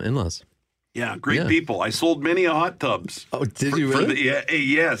in-laws. Yeah, great people. I sold many a hot tubs. Oh, did you really?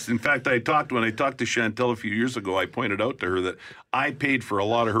 Yes. In fact, when I talked to Chantel a few years ago, I pointed out to her that I paid for a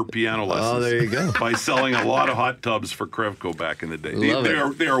lot of her piano lessons. Oh, there you go. By selling a lot of hot tubs for Krevko back in the day.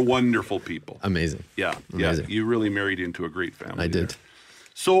 They are wonderful people. Amazing. Yeah. Amazing. You really married into a great family. I did.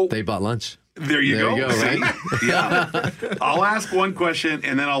 So they bought lunch. There you go. Right? Yeah. I'll ask one question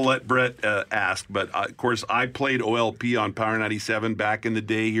and then I'll let Brett ask. But of course, I played OLP on Power 97 back in the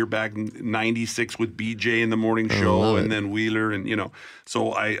day, here back in '96 with BJ in the morning show, and then Wheeler, and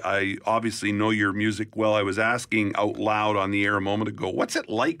So I obviously know your music well. I was asking out loud on the air a moment ago, what's it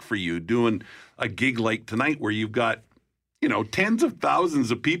like for you doing a gig like tonight, where you've got tens of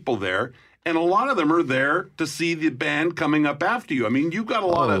thousands of people there? And a lot of them are there to see the band coming up after you. I mean, you've got a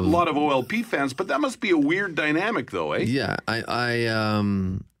lot of OLP fans, but that must be a weird dynamic, though, eh? Yeah, I've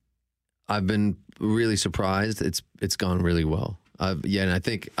been really surprised. It's gone really well. And I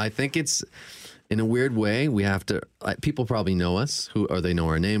think it's in a weird way. We have to. People probably know us, or they know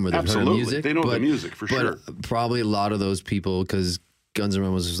our name, or they've heard our music. They know the music for sure. But probably a lot of those people, because Guns N'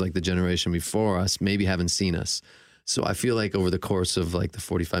 Roses was like the generation before us, maybe haven't seen us. So I feel like over the course of like the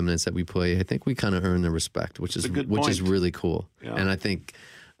 45 minutes that we play, I think we kind of earn their respect, which is really cool. Yeah. And I think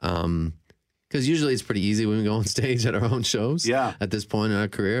because usually it's pretty easy when we go on stage at our own shows. Yeah. At this point in our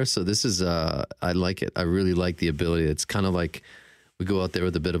career, so this is I like it. I really like the ability. It's kind of like we go out there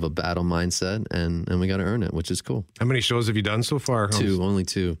with a bit of a battle mindset, and we got to earn it, which is cool. How many shows have you done so far? Only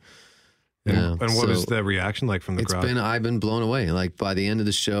two. And what is the reaction like from the crowd? I've been blown away. Like by the end of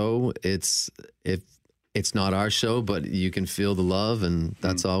the show, it's not our show, but you can feel the love, and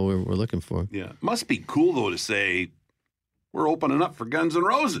that's all we're looking for. Yeah. Must be cool, though, to say we're opening up for Guns N'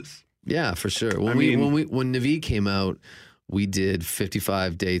 Roses. Yeah, for sure. When Naveed came out, we did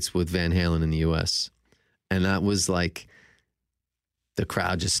 55 dates with Van Halen in the U.S., and that was like the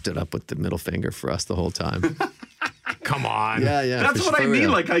crowd just stood up with the middle finger for us the whole time. Come on. Yeah. That's what I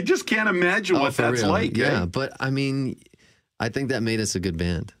mean. Like, I just can't imagine what that's like. Yeah, but I mean, I think that made us a good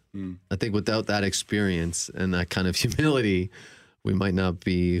band. I think without that experience and that kind of humility, we might not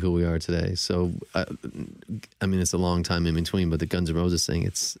be who we are today. So, I mean, it's a long time in between, but the Guns N' Roses thing,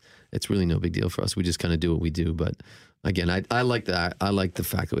 it's really no big deal for us. We just kind of do what we do. But again, I like that. I like the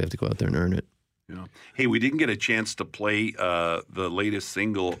fact that we have to go out there and earn it. Yeah. Hey, we didn't get a chance to play the latest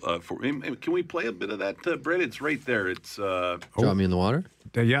single. Can we play a bit of that, Brett? It's right there. It's Drop Me in the Water?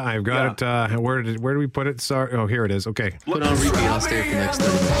 Yeah, I've got it. Where do we put it? Sorry. Oh, here it is. Okay. Put on repeat. I'll stay for the next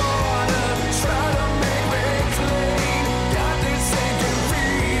 30 minutes.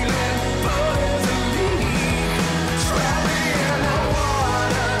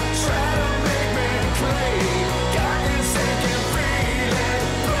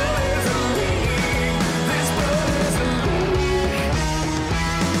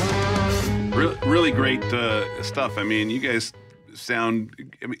 Really great stuff. I mean, you guys sound.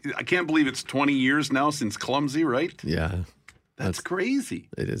 I can't believe it's 20 years now since Clumsy, right? Yeah, that's crazy.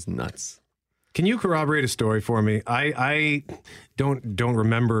 It is nuts. Can you corroborate a story for me? I don't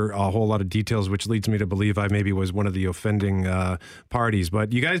remember a whole lot of details, which leads me to believe I maybe was one of the offending parties.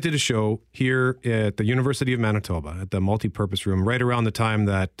 But you guys did a show here at the University of Manitoba at the multipurpose room right around the time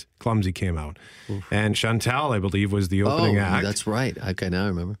that Clumsy came out. Oof. And Chantal, I believe, was the opening act. That's right. Okay, now I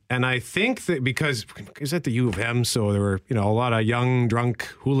remember. And I think that because it was at the U of M, so there were a lot of young drunk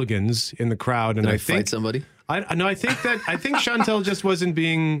hooligans in the crowd. And Did I think fight somebody? I think Chantal just wasn't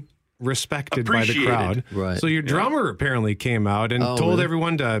being respected by the crowd. Right. So your drummer apparently came out and told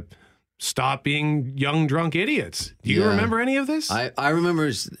everyone to stop being young drunk idiots. Do you remember any of this? I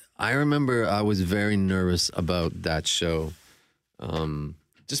remember I was very nervous about that show.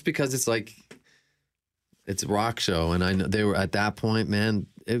 Just because it's a rock show, and I know they were at that point, man,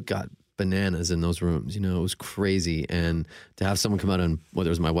 it got bananas in those rooms. It was crazy. And to have someone come out and, whether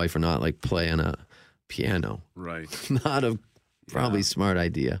it was my wife or not, like play on a piano. Right. Not a probably smart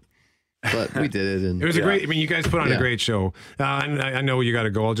idea. But we did it. And it was a great, you guys put on a great show. I know you got to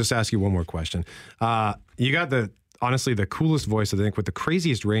go. I'll just ask you one more question. You got honestly the coolest voice, I think, with the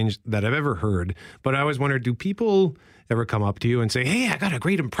craziest range that I've ever heard. But I always wonder, do people ever come up to you and say, "Hey, I got a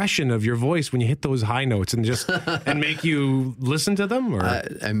great impression of your voice when you hit those high notes," and just and make you listen to them, or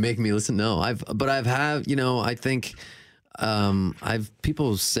and make me listen? No, I think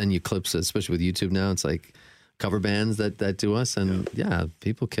people send you clips, especially with YouTube now. It's like cover bands that do us, and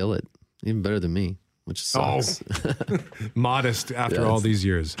people kill it even better than me, which sucks. Modest after all these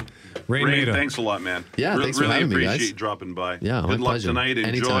years. Rain Maida, thanks a lot, man. Yeah, thanks for really having me, guys. appreciate you dropping by. Yeah, good luck pleasure. tonight.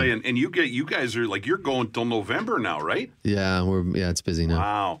 Anytime. Enjoy, and you guys are like, you're going till November now, right? Yeah, it's busy now.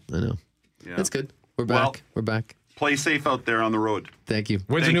 Wow, I know. Yeah. That's good. We're back. Well, We're back. Play safe out there on the road. Thank you.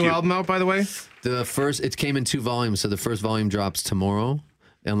 When's the new album out, by the way? It came in 2 volumes, so the first volume drops tomorrow,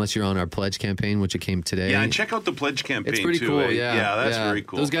 unless you're on our pledge campaign, which it came today. Yeah, and check out the pledge campaign. It's pretty too, cool. eh? Yeah, that's very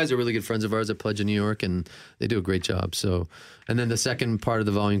cool. Those guys are really good friends of ours at Pledge in New York, and they do a great job. So, and then the second part of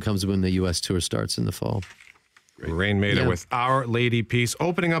the volume comes when the U.S. tour starts in the fall. Rain Maida with Our Lady Peace,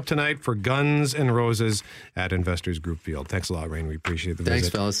 opening up tonight for Guns N' Roses at Investors Group Field. Thanks a lot, Rain. We appreciate the Thanks,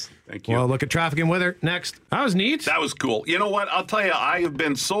 visit. fellas. Thank you. Well, look at traffic and weather next. That was neat. That was cool. You know what? I'll tell you, I have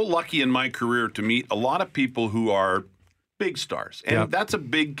been so lucky in my career to meet a lot of people who are big stars. And that's a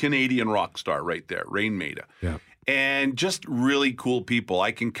big Canadian rock star right there, Rain Maida. Yeah. And just really cool people.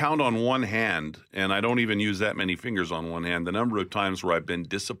 I can count on one hand, and I don't even use that many fingers on one hand, the number of times where I've been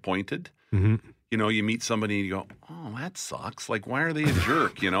disappointed. Mm-hmm. You know, you meet somebody and you go, "Oh, that sucks. Like, why are they a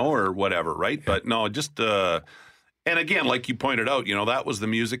jerk?" Or whatever, right? But no, just and again, like you pointed out, that was the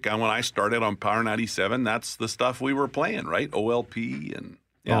music. And when I started on Power 97, that's the stuff we were playing, right? OLP and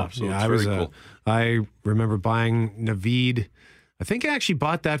it's very cool. I remember buying Naveed. I think I actually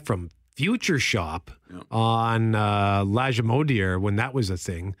bought that from Future Shop on Lajimodiere when that was a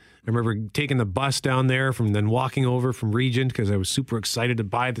thing. I remember taking the bus down there then walking over from Regent because I was super excited to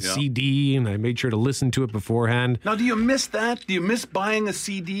buy the CD, and I made sure to listen to it beforehand. Now, do you miss that? Do you miss buying a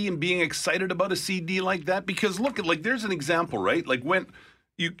CD and being excited about a CD like that? Because look, there's an example, right? Like when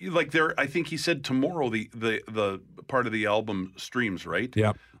I think he said tomorrow the part of the album streams, right?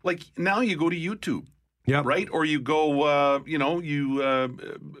 Yeah. Like now you go to YouTube. Yeah. Right? Or you go,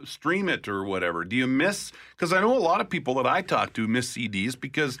 stream it or whatever. Do you miss? Because I know a lot of people that I talk to miss CDs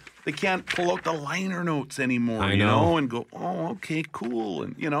because they can't pull out the liner notes anymore, I know. and go, "Oh, okay, cool."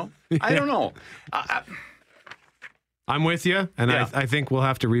 And, I don't know. I'm with you, and I think we'll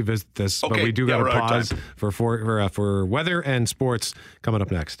have to revisit this, but we do got to pause for weather and sports coming up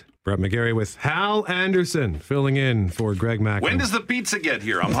next. Brett McGarry with Hal Anderson filling in for Greg Macklin. When does the pizza get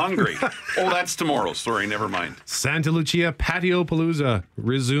here? I'm hungry. Oh, that's tomorrow. Sorry, never mind. Santa Lucia Patio Palooza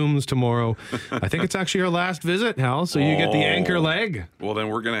resumes tomorrow. I think it's actually our last visit, Hal, so you get the anchor leg. Well, then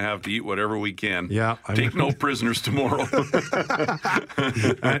we're going to have to eat whatever we can. Yeah. Take no prisoners tomorrow.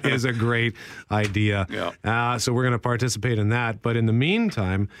 That is a great idea. Yeah. So we're going to participate in that. But in the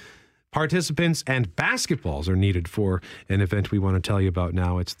meantime, participants and basketballs are needed for an event we want to tell you about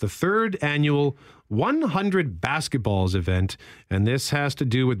now. It's the 3rd annual 100 Basketballs event, and this has to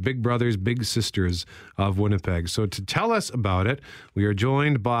do with Big Brothers, Big Sisters of Winnipeg. So to tell us about it, we are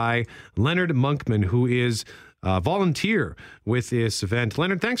joined by Leonard Monkman, who is a volunteer with this event.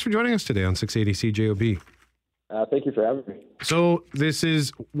 Leonard, thanks for joining us today on 680 CJOB. Thank you for having me. So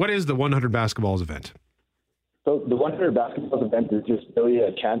what is the 100 Basketballs event? So the 100 Basketballs event is just really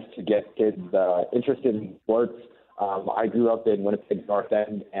a chance to get kids interested in sports. I grew up in Winnipeg North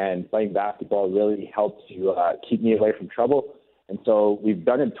End, and playing basketball really helped to keep me away from trouble. And so we've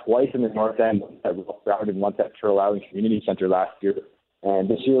done it twice in the North End, once at Rock Brown and once at Turtle Island Community Center last year. And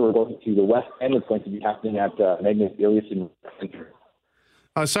this year we're going to the West End. It's going to be happening at Magnus Eliasson Center.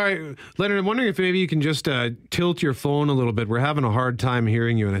 Sorry, Leonard, I'm wondering if maybe you can just tilt your phone a little bit. We're having a hard time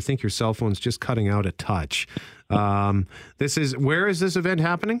hearing you, and I think your cell phone's just cutting out a touch. Where is this event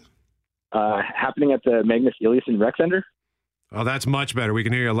happening? Happening at the Magnus Eliasson Rec Center. Oh, that's much better. We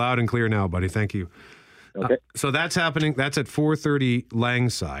can hear you loud and clear now, buddy. Thank you. Okay. So that's happening. That's at 4:30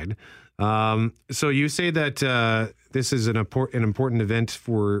 Langside. So you say that this is an important event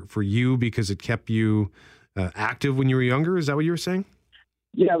for you because it kept you active when you were younger. Is that what you were saying?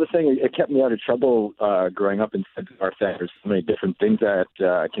 Yeah, I was saying it kept me out of trouble growing up in North End. There's so many different things that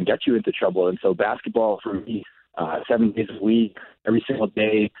can get you into trouble. And so basketball for me, 7 days a week, every single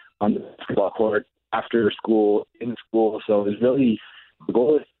day on the basketball court, after school, in school. So it's really, the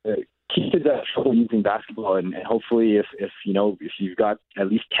goal is to keep kids out of trouble using basketball. And hopefully if you've got at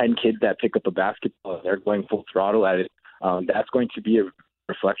least 10 kids that pick up a basketball and they're going full throttle at it, that's going to be a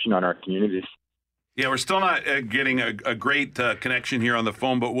reflection on our communities. Yeah, we're still not getting a great connection here on the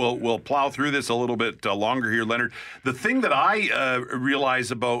phone, but we'll plow through this a little bit longer here, Leonard. The thing that I realize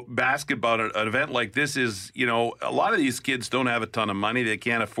about basketball at an event like this is, a lot of these kids don't have a ton of money. They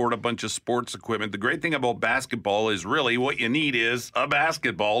can't afford a bunch of sports equipment. The great thing about basketball is really what you need is a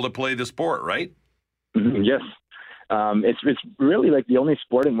basketball to play the sport, right? Mm-hmm, yes. It's really like the only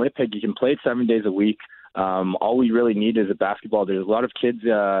sport in Winnipeg. You can play it 7 days a week. All we really need is a basketball. There's a lot of kids,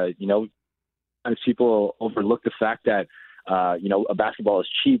 as people overlook the fact that, a basketball is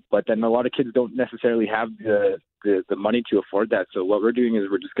cheap, but then a lot of kids don't necessarily have the money to afford that. So what we're doing is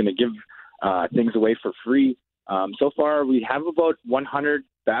we're just going to give things away for free. So far, we have about 100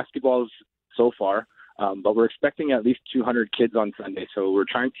 basketballs so far, but we're expecting at least 200 kids on Sunday. So we're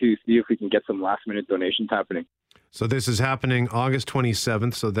trying to see if we can get some last-minute donations happening. So this is happening August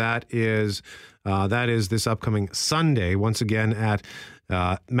 27th. So that is this upcoming Sunday, once again at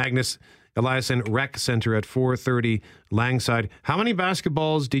Magnus Eliason Rec Center at 430 Langside. How many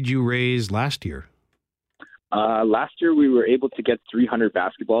basketballs did you raise last year? Last year we were able to get 300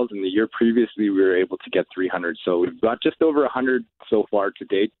 basketballs, and the year previously we were able to get 300. So we've got just over 100 so far to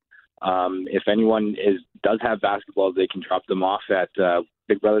date. If anyone does have basketballs, they can drop them off at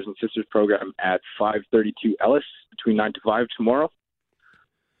Big Brothers and Sisters program at 532 Ellis between 9 to 5 tomorrow.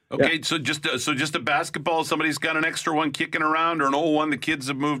 Okay, yeah. so just a basketball. Somebody's got an extra one kicking around, or an old one. The kids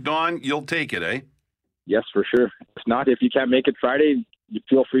have moved on. You'll take it, eh? Yes, for sure. If not, if you can't make it Friday, you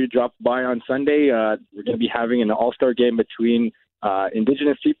feel free to drop by on Sunday. We're going to be having an all-star game between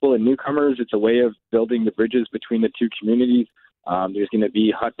Indigenous people and newcomers. It's a way of building the bridges between the two communities. There's going to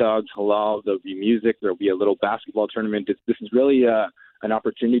be hot dogs, halal. There'll be music. There'll be a little basketball tournament. This is really an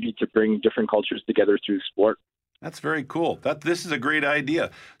opportunity to bring different cultures together through sport. That's very cool. This is a great idea.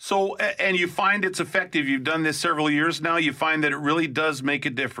 So, and you find it's effective. You've done this several years now. You find that it really does make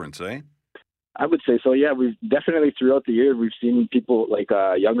a difference, eh? I would say so. Yeah, we've definitely throughout the year we've seen people like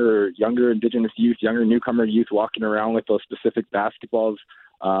younger Indigenous youth, younger newcomer youth walking around with those specific basketballs.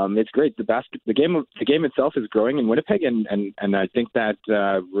 It's great. The game itself is growing in Winnipeg, and I think that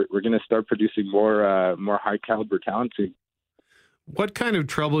we're going to start producing more high caliber talent too. What kind of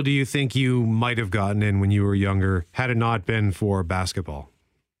trouble do you think you might have gotten in when you were younger had it not been for basketball?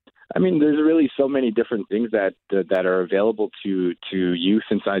 I mean, there's really so many different things that are available to youth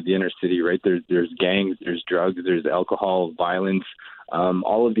inside the inner city, right? There's gangs, there's drugs, there's alcohol, violence,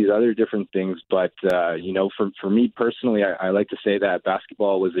 all of these other different things. But for me personally, I like to say that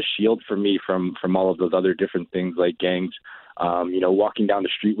basketball was a shield for me from all of those other different things like gangs. Walking down the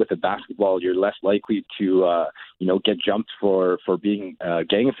street with a basketball, you're less likely to, get jumped for being a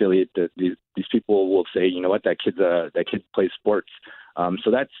gang affiliate. These people will say, you know what, that kid plays sports.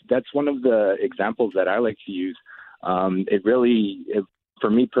 So that's one of the examples that I like to use. For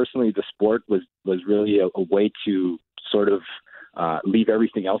me personally, the sport was really a way to sort of leave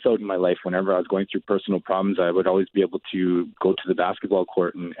everything else out in my life. Whenever I was going through personal problems, I would always be able to go to the basketball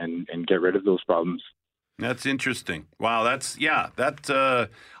court and get rid of those problems. That's interesting. Wow,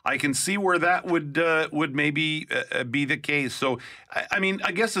 I can see where that would maybe be the case. So, I mean,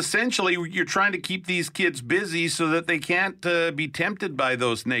 I guess essentially you're trying to keep these kids busy so that they can't be tempted by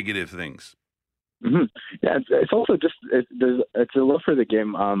those negative things. Mm-hmm. Yeah, it's also just it's a love for the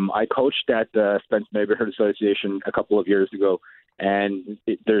game. I coached at the Spence Neighborhood Association a couple of years ago, and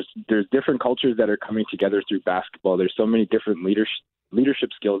there's different cultures that are coming together through basketball. There's so many different leadership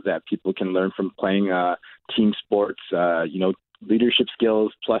skills that people can learn from playing team sports, leadership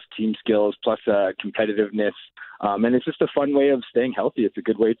skills plus team skills plus competitiveness. And it's just a fun way of staying healthy. It's a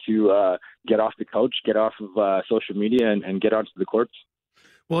good way to get off the couch, get off of social media and get onto the courts.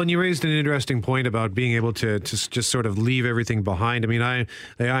 Well, and you raised an interesting point about being able to just sort of leave everything behind. I mean,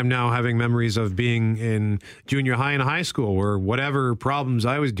 I'm now having memories of being in junior high and high school where whatever problems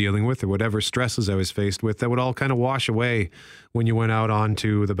I was dealing with or whatever stresses I was faced with, that would all kind of wash away when you went out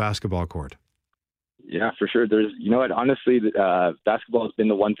onto the basketball court. Yeah, for sure. Honestly, basketball has been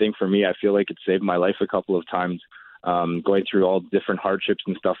the one thing for me. I feel like it saved my life a couple of times. Going through all different hardships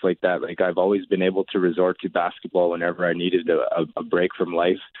and stuff like that. Like I've always been able to resort to basketball whenever I needed a break from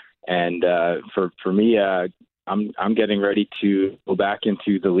life. And for me, I'm getting ready to go back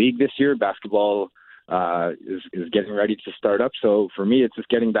into the league this year. Basketball is getting ready to start up. So for me, it's just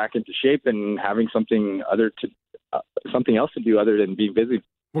getting back into shape and having something else to do other than being busy.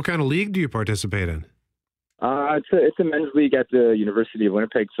 What kind of league do you participate in? It's a men's league at the University of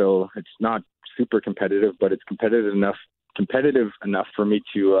Winnipeg, so it's not super competitive, but it's competitive enough for me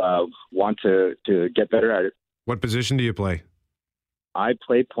to want to get better at it. What position do you play? I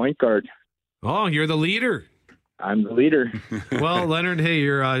play point guard. Oh, you're the leader. I'm the leader. Well, Leonard, hey,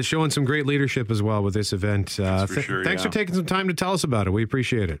 you're showing some great leadership as well with this event. That's for sure, Thanks for taking some time to tell us about it. We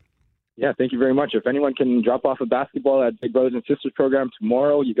appreciate it. Yeah, thank you very much. If anyone can drop off a basketball at Big Brothers and Sisters program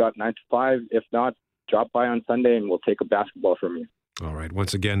tomorrow, you got 9 to 5. If not, drop by on Sunday and we'll take a basketball from you. All right.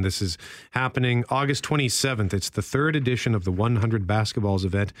 Once again, this is happening August 27th. It's the third edition of the 100 Basketballs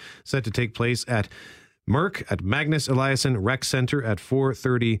event, set to take place at Merck at Magnus Eliasson Rec Center at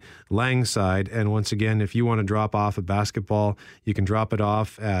 430 Langside. And once again, if you want to drop off a basketball, you can drop it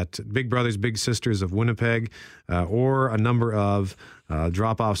off at Big Brothers Big Sisters of Winnipeg, or a number of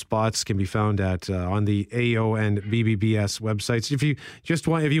drop-off spots can be found at on the AO and BBBS websites.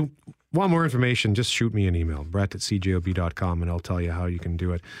 If you want more information, just shoot me an email, brett@cjob.com, and I'll tell you how you can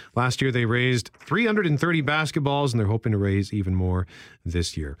do it. Last year, they raised 330 basketballs, and they're hoping to raise even more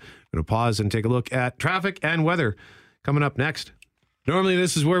this year. I'm going to pause and take a look at traffic and weather coming up next. Normally,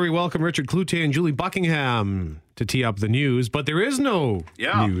 this is where we welcome Richard Cloutier and Julie Buckingham to tee up the news, but there is no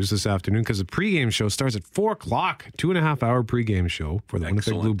news this afternoon because the pregame show starts at 4 o'clock, 2.5-hour pregame show for the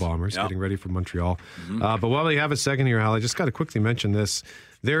Winnipeg Blue Bombers, getting ready for Montreal. But while we have a second here, Hal, I just got to quickly mention this.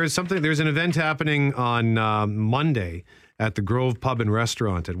 There's an event happening on Monday at the Grove Pub and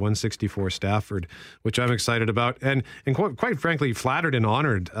Restaurant at 164 Stafford, which I'm excited about, and quite frankly flattered and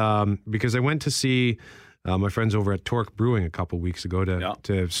honored because I went to see my friends over at Torque Brewing a couple weeks ago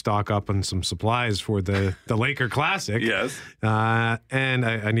to stock up on some supplies for the Laker Classic. Yes, and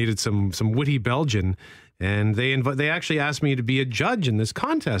I needed some witty Belgian. And they actually asked me to be a judge in this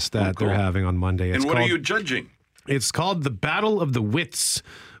contest that they're having on Monday. And what are you judging? It's called the Battle of the Wits,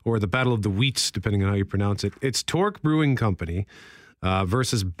 or the Battle of the Wheats, depending on how you pronounce it. It's Torque Brewing Company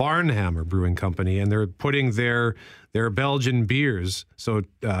versus Barnhammer Brewing Company, and they're putting their Belgian beers. So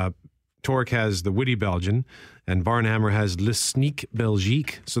Torque has the Witty Belgian, and Barnhammer has Le Sneak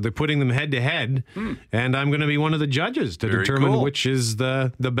Belgique. So they're putting them head to head, and I'm going to be one of the judges to determine which is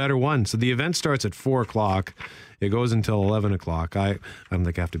the better one. So the event starts at 4 o'clock. It goes until 11 o'clock. I don't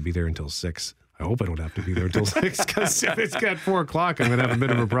think I have to be there until 6. I hope I don't have to be there until 6, because if it's got 4 o'clock, I'm going to have a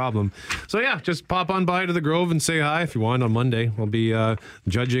bit of a problem. So yeah, just pop on by to the Grove and say hi if you want on Monday. We'll be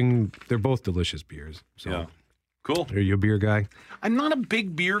judging. They're both delicious beers. So. Yeah. Cool. Are you a beer guy? I'm not a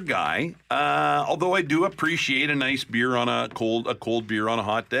big beer guy, although I do appreciate a nice beer on a cold beer on a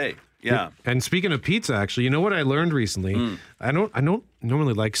hot day. Yeah. And speaking of pizza, actually, you know what I learned recently? I don't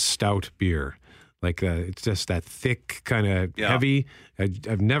normally like stout beer. Like it's just that thick, kind of heavy.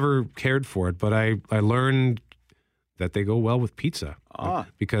 I've never cared for it, but I learned that they go well with pizza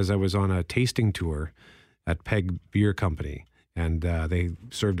because I was on a tasting tour at Peg Beer Company. And they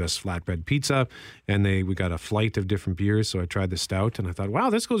served us flatbread pizza, and we got a flight of different beers. So I tried the stout, and I thought, wow,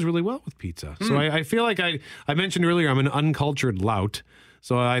 this goes really well with pizza. So I feel like I mentioned earlier, I'm an uncultured lout.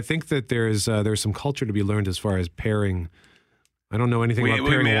 So I think that there's some culture to be learned as far as pairing. I don't know anything about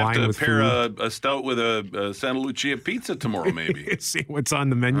pairing wine with food. We may have to pair a stout with a Santa Lucia pizza tomorrow, maybe. See what's on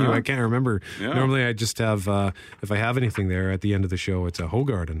the menu. I can't remember. Yeah. Normally, I just have, if I have anything there at the end of the show, it's a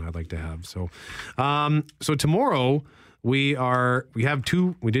Hoegaarden I'd like to have. So tomorrow. We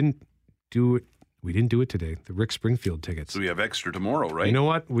didn't do it today. The Rick Springfield tickets. So we have extra tomorrow, right? You know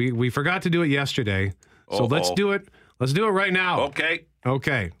what? We forgot to do it yesterday. So let's do it. Let's do it right now.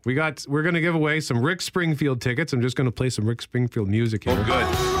 Okay. We're going to give away some Rick Springfield tickets. I'm just going to play some Rick Springfield music here. Oh, good.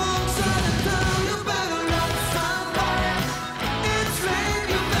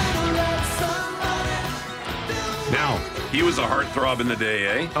 He was a heartthrob in the day,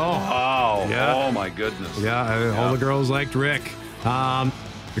 eh? Oh, wow. Yeah. Oh, my goodness. Yeah, all the girls liked Rick.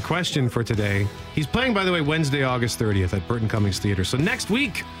 The question for today, he's playing, by the way, Wednesday, August 30th at Burton Cummings Theater. So next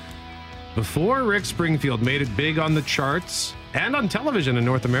week, before Rick Springfield made it big on the charts and on television in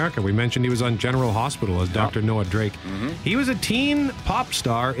North America, we mentioned he was on General Hospital as Dr. Noah Drake. He was a teen pop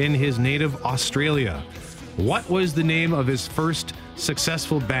star in his native Australia. What was the name of his first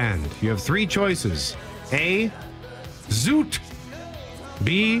successful band? You have 3 choices. A, Zoot,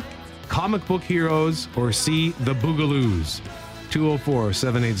 B, Comic Book Heroes, or C, The Boogaloos.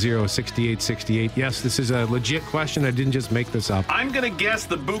 204-780-6868. Yes, this is a legit question. I didn't just make this up. I'm going to guess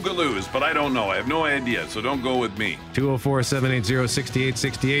The Boogaloos, but I don't know. I have no idea, so don't go with me.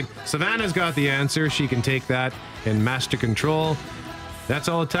 204-780-6868. Savannah's got the answer. She can take that in master control. That's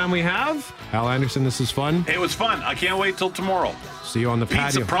all the time we have. Al Anderson, this is fun. It was fun. I can't wait till tomorrow. See you on the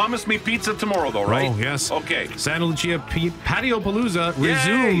patio. Promise me pizza tomorrow, though, right? Oh, yes. Okay. Santa Lucia Patio Palooza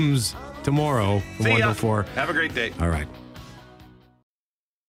resumes tomorrow from 1 to 4. Have a great day. All right.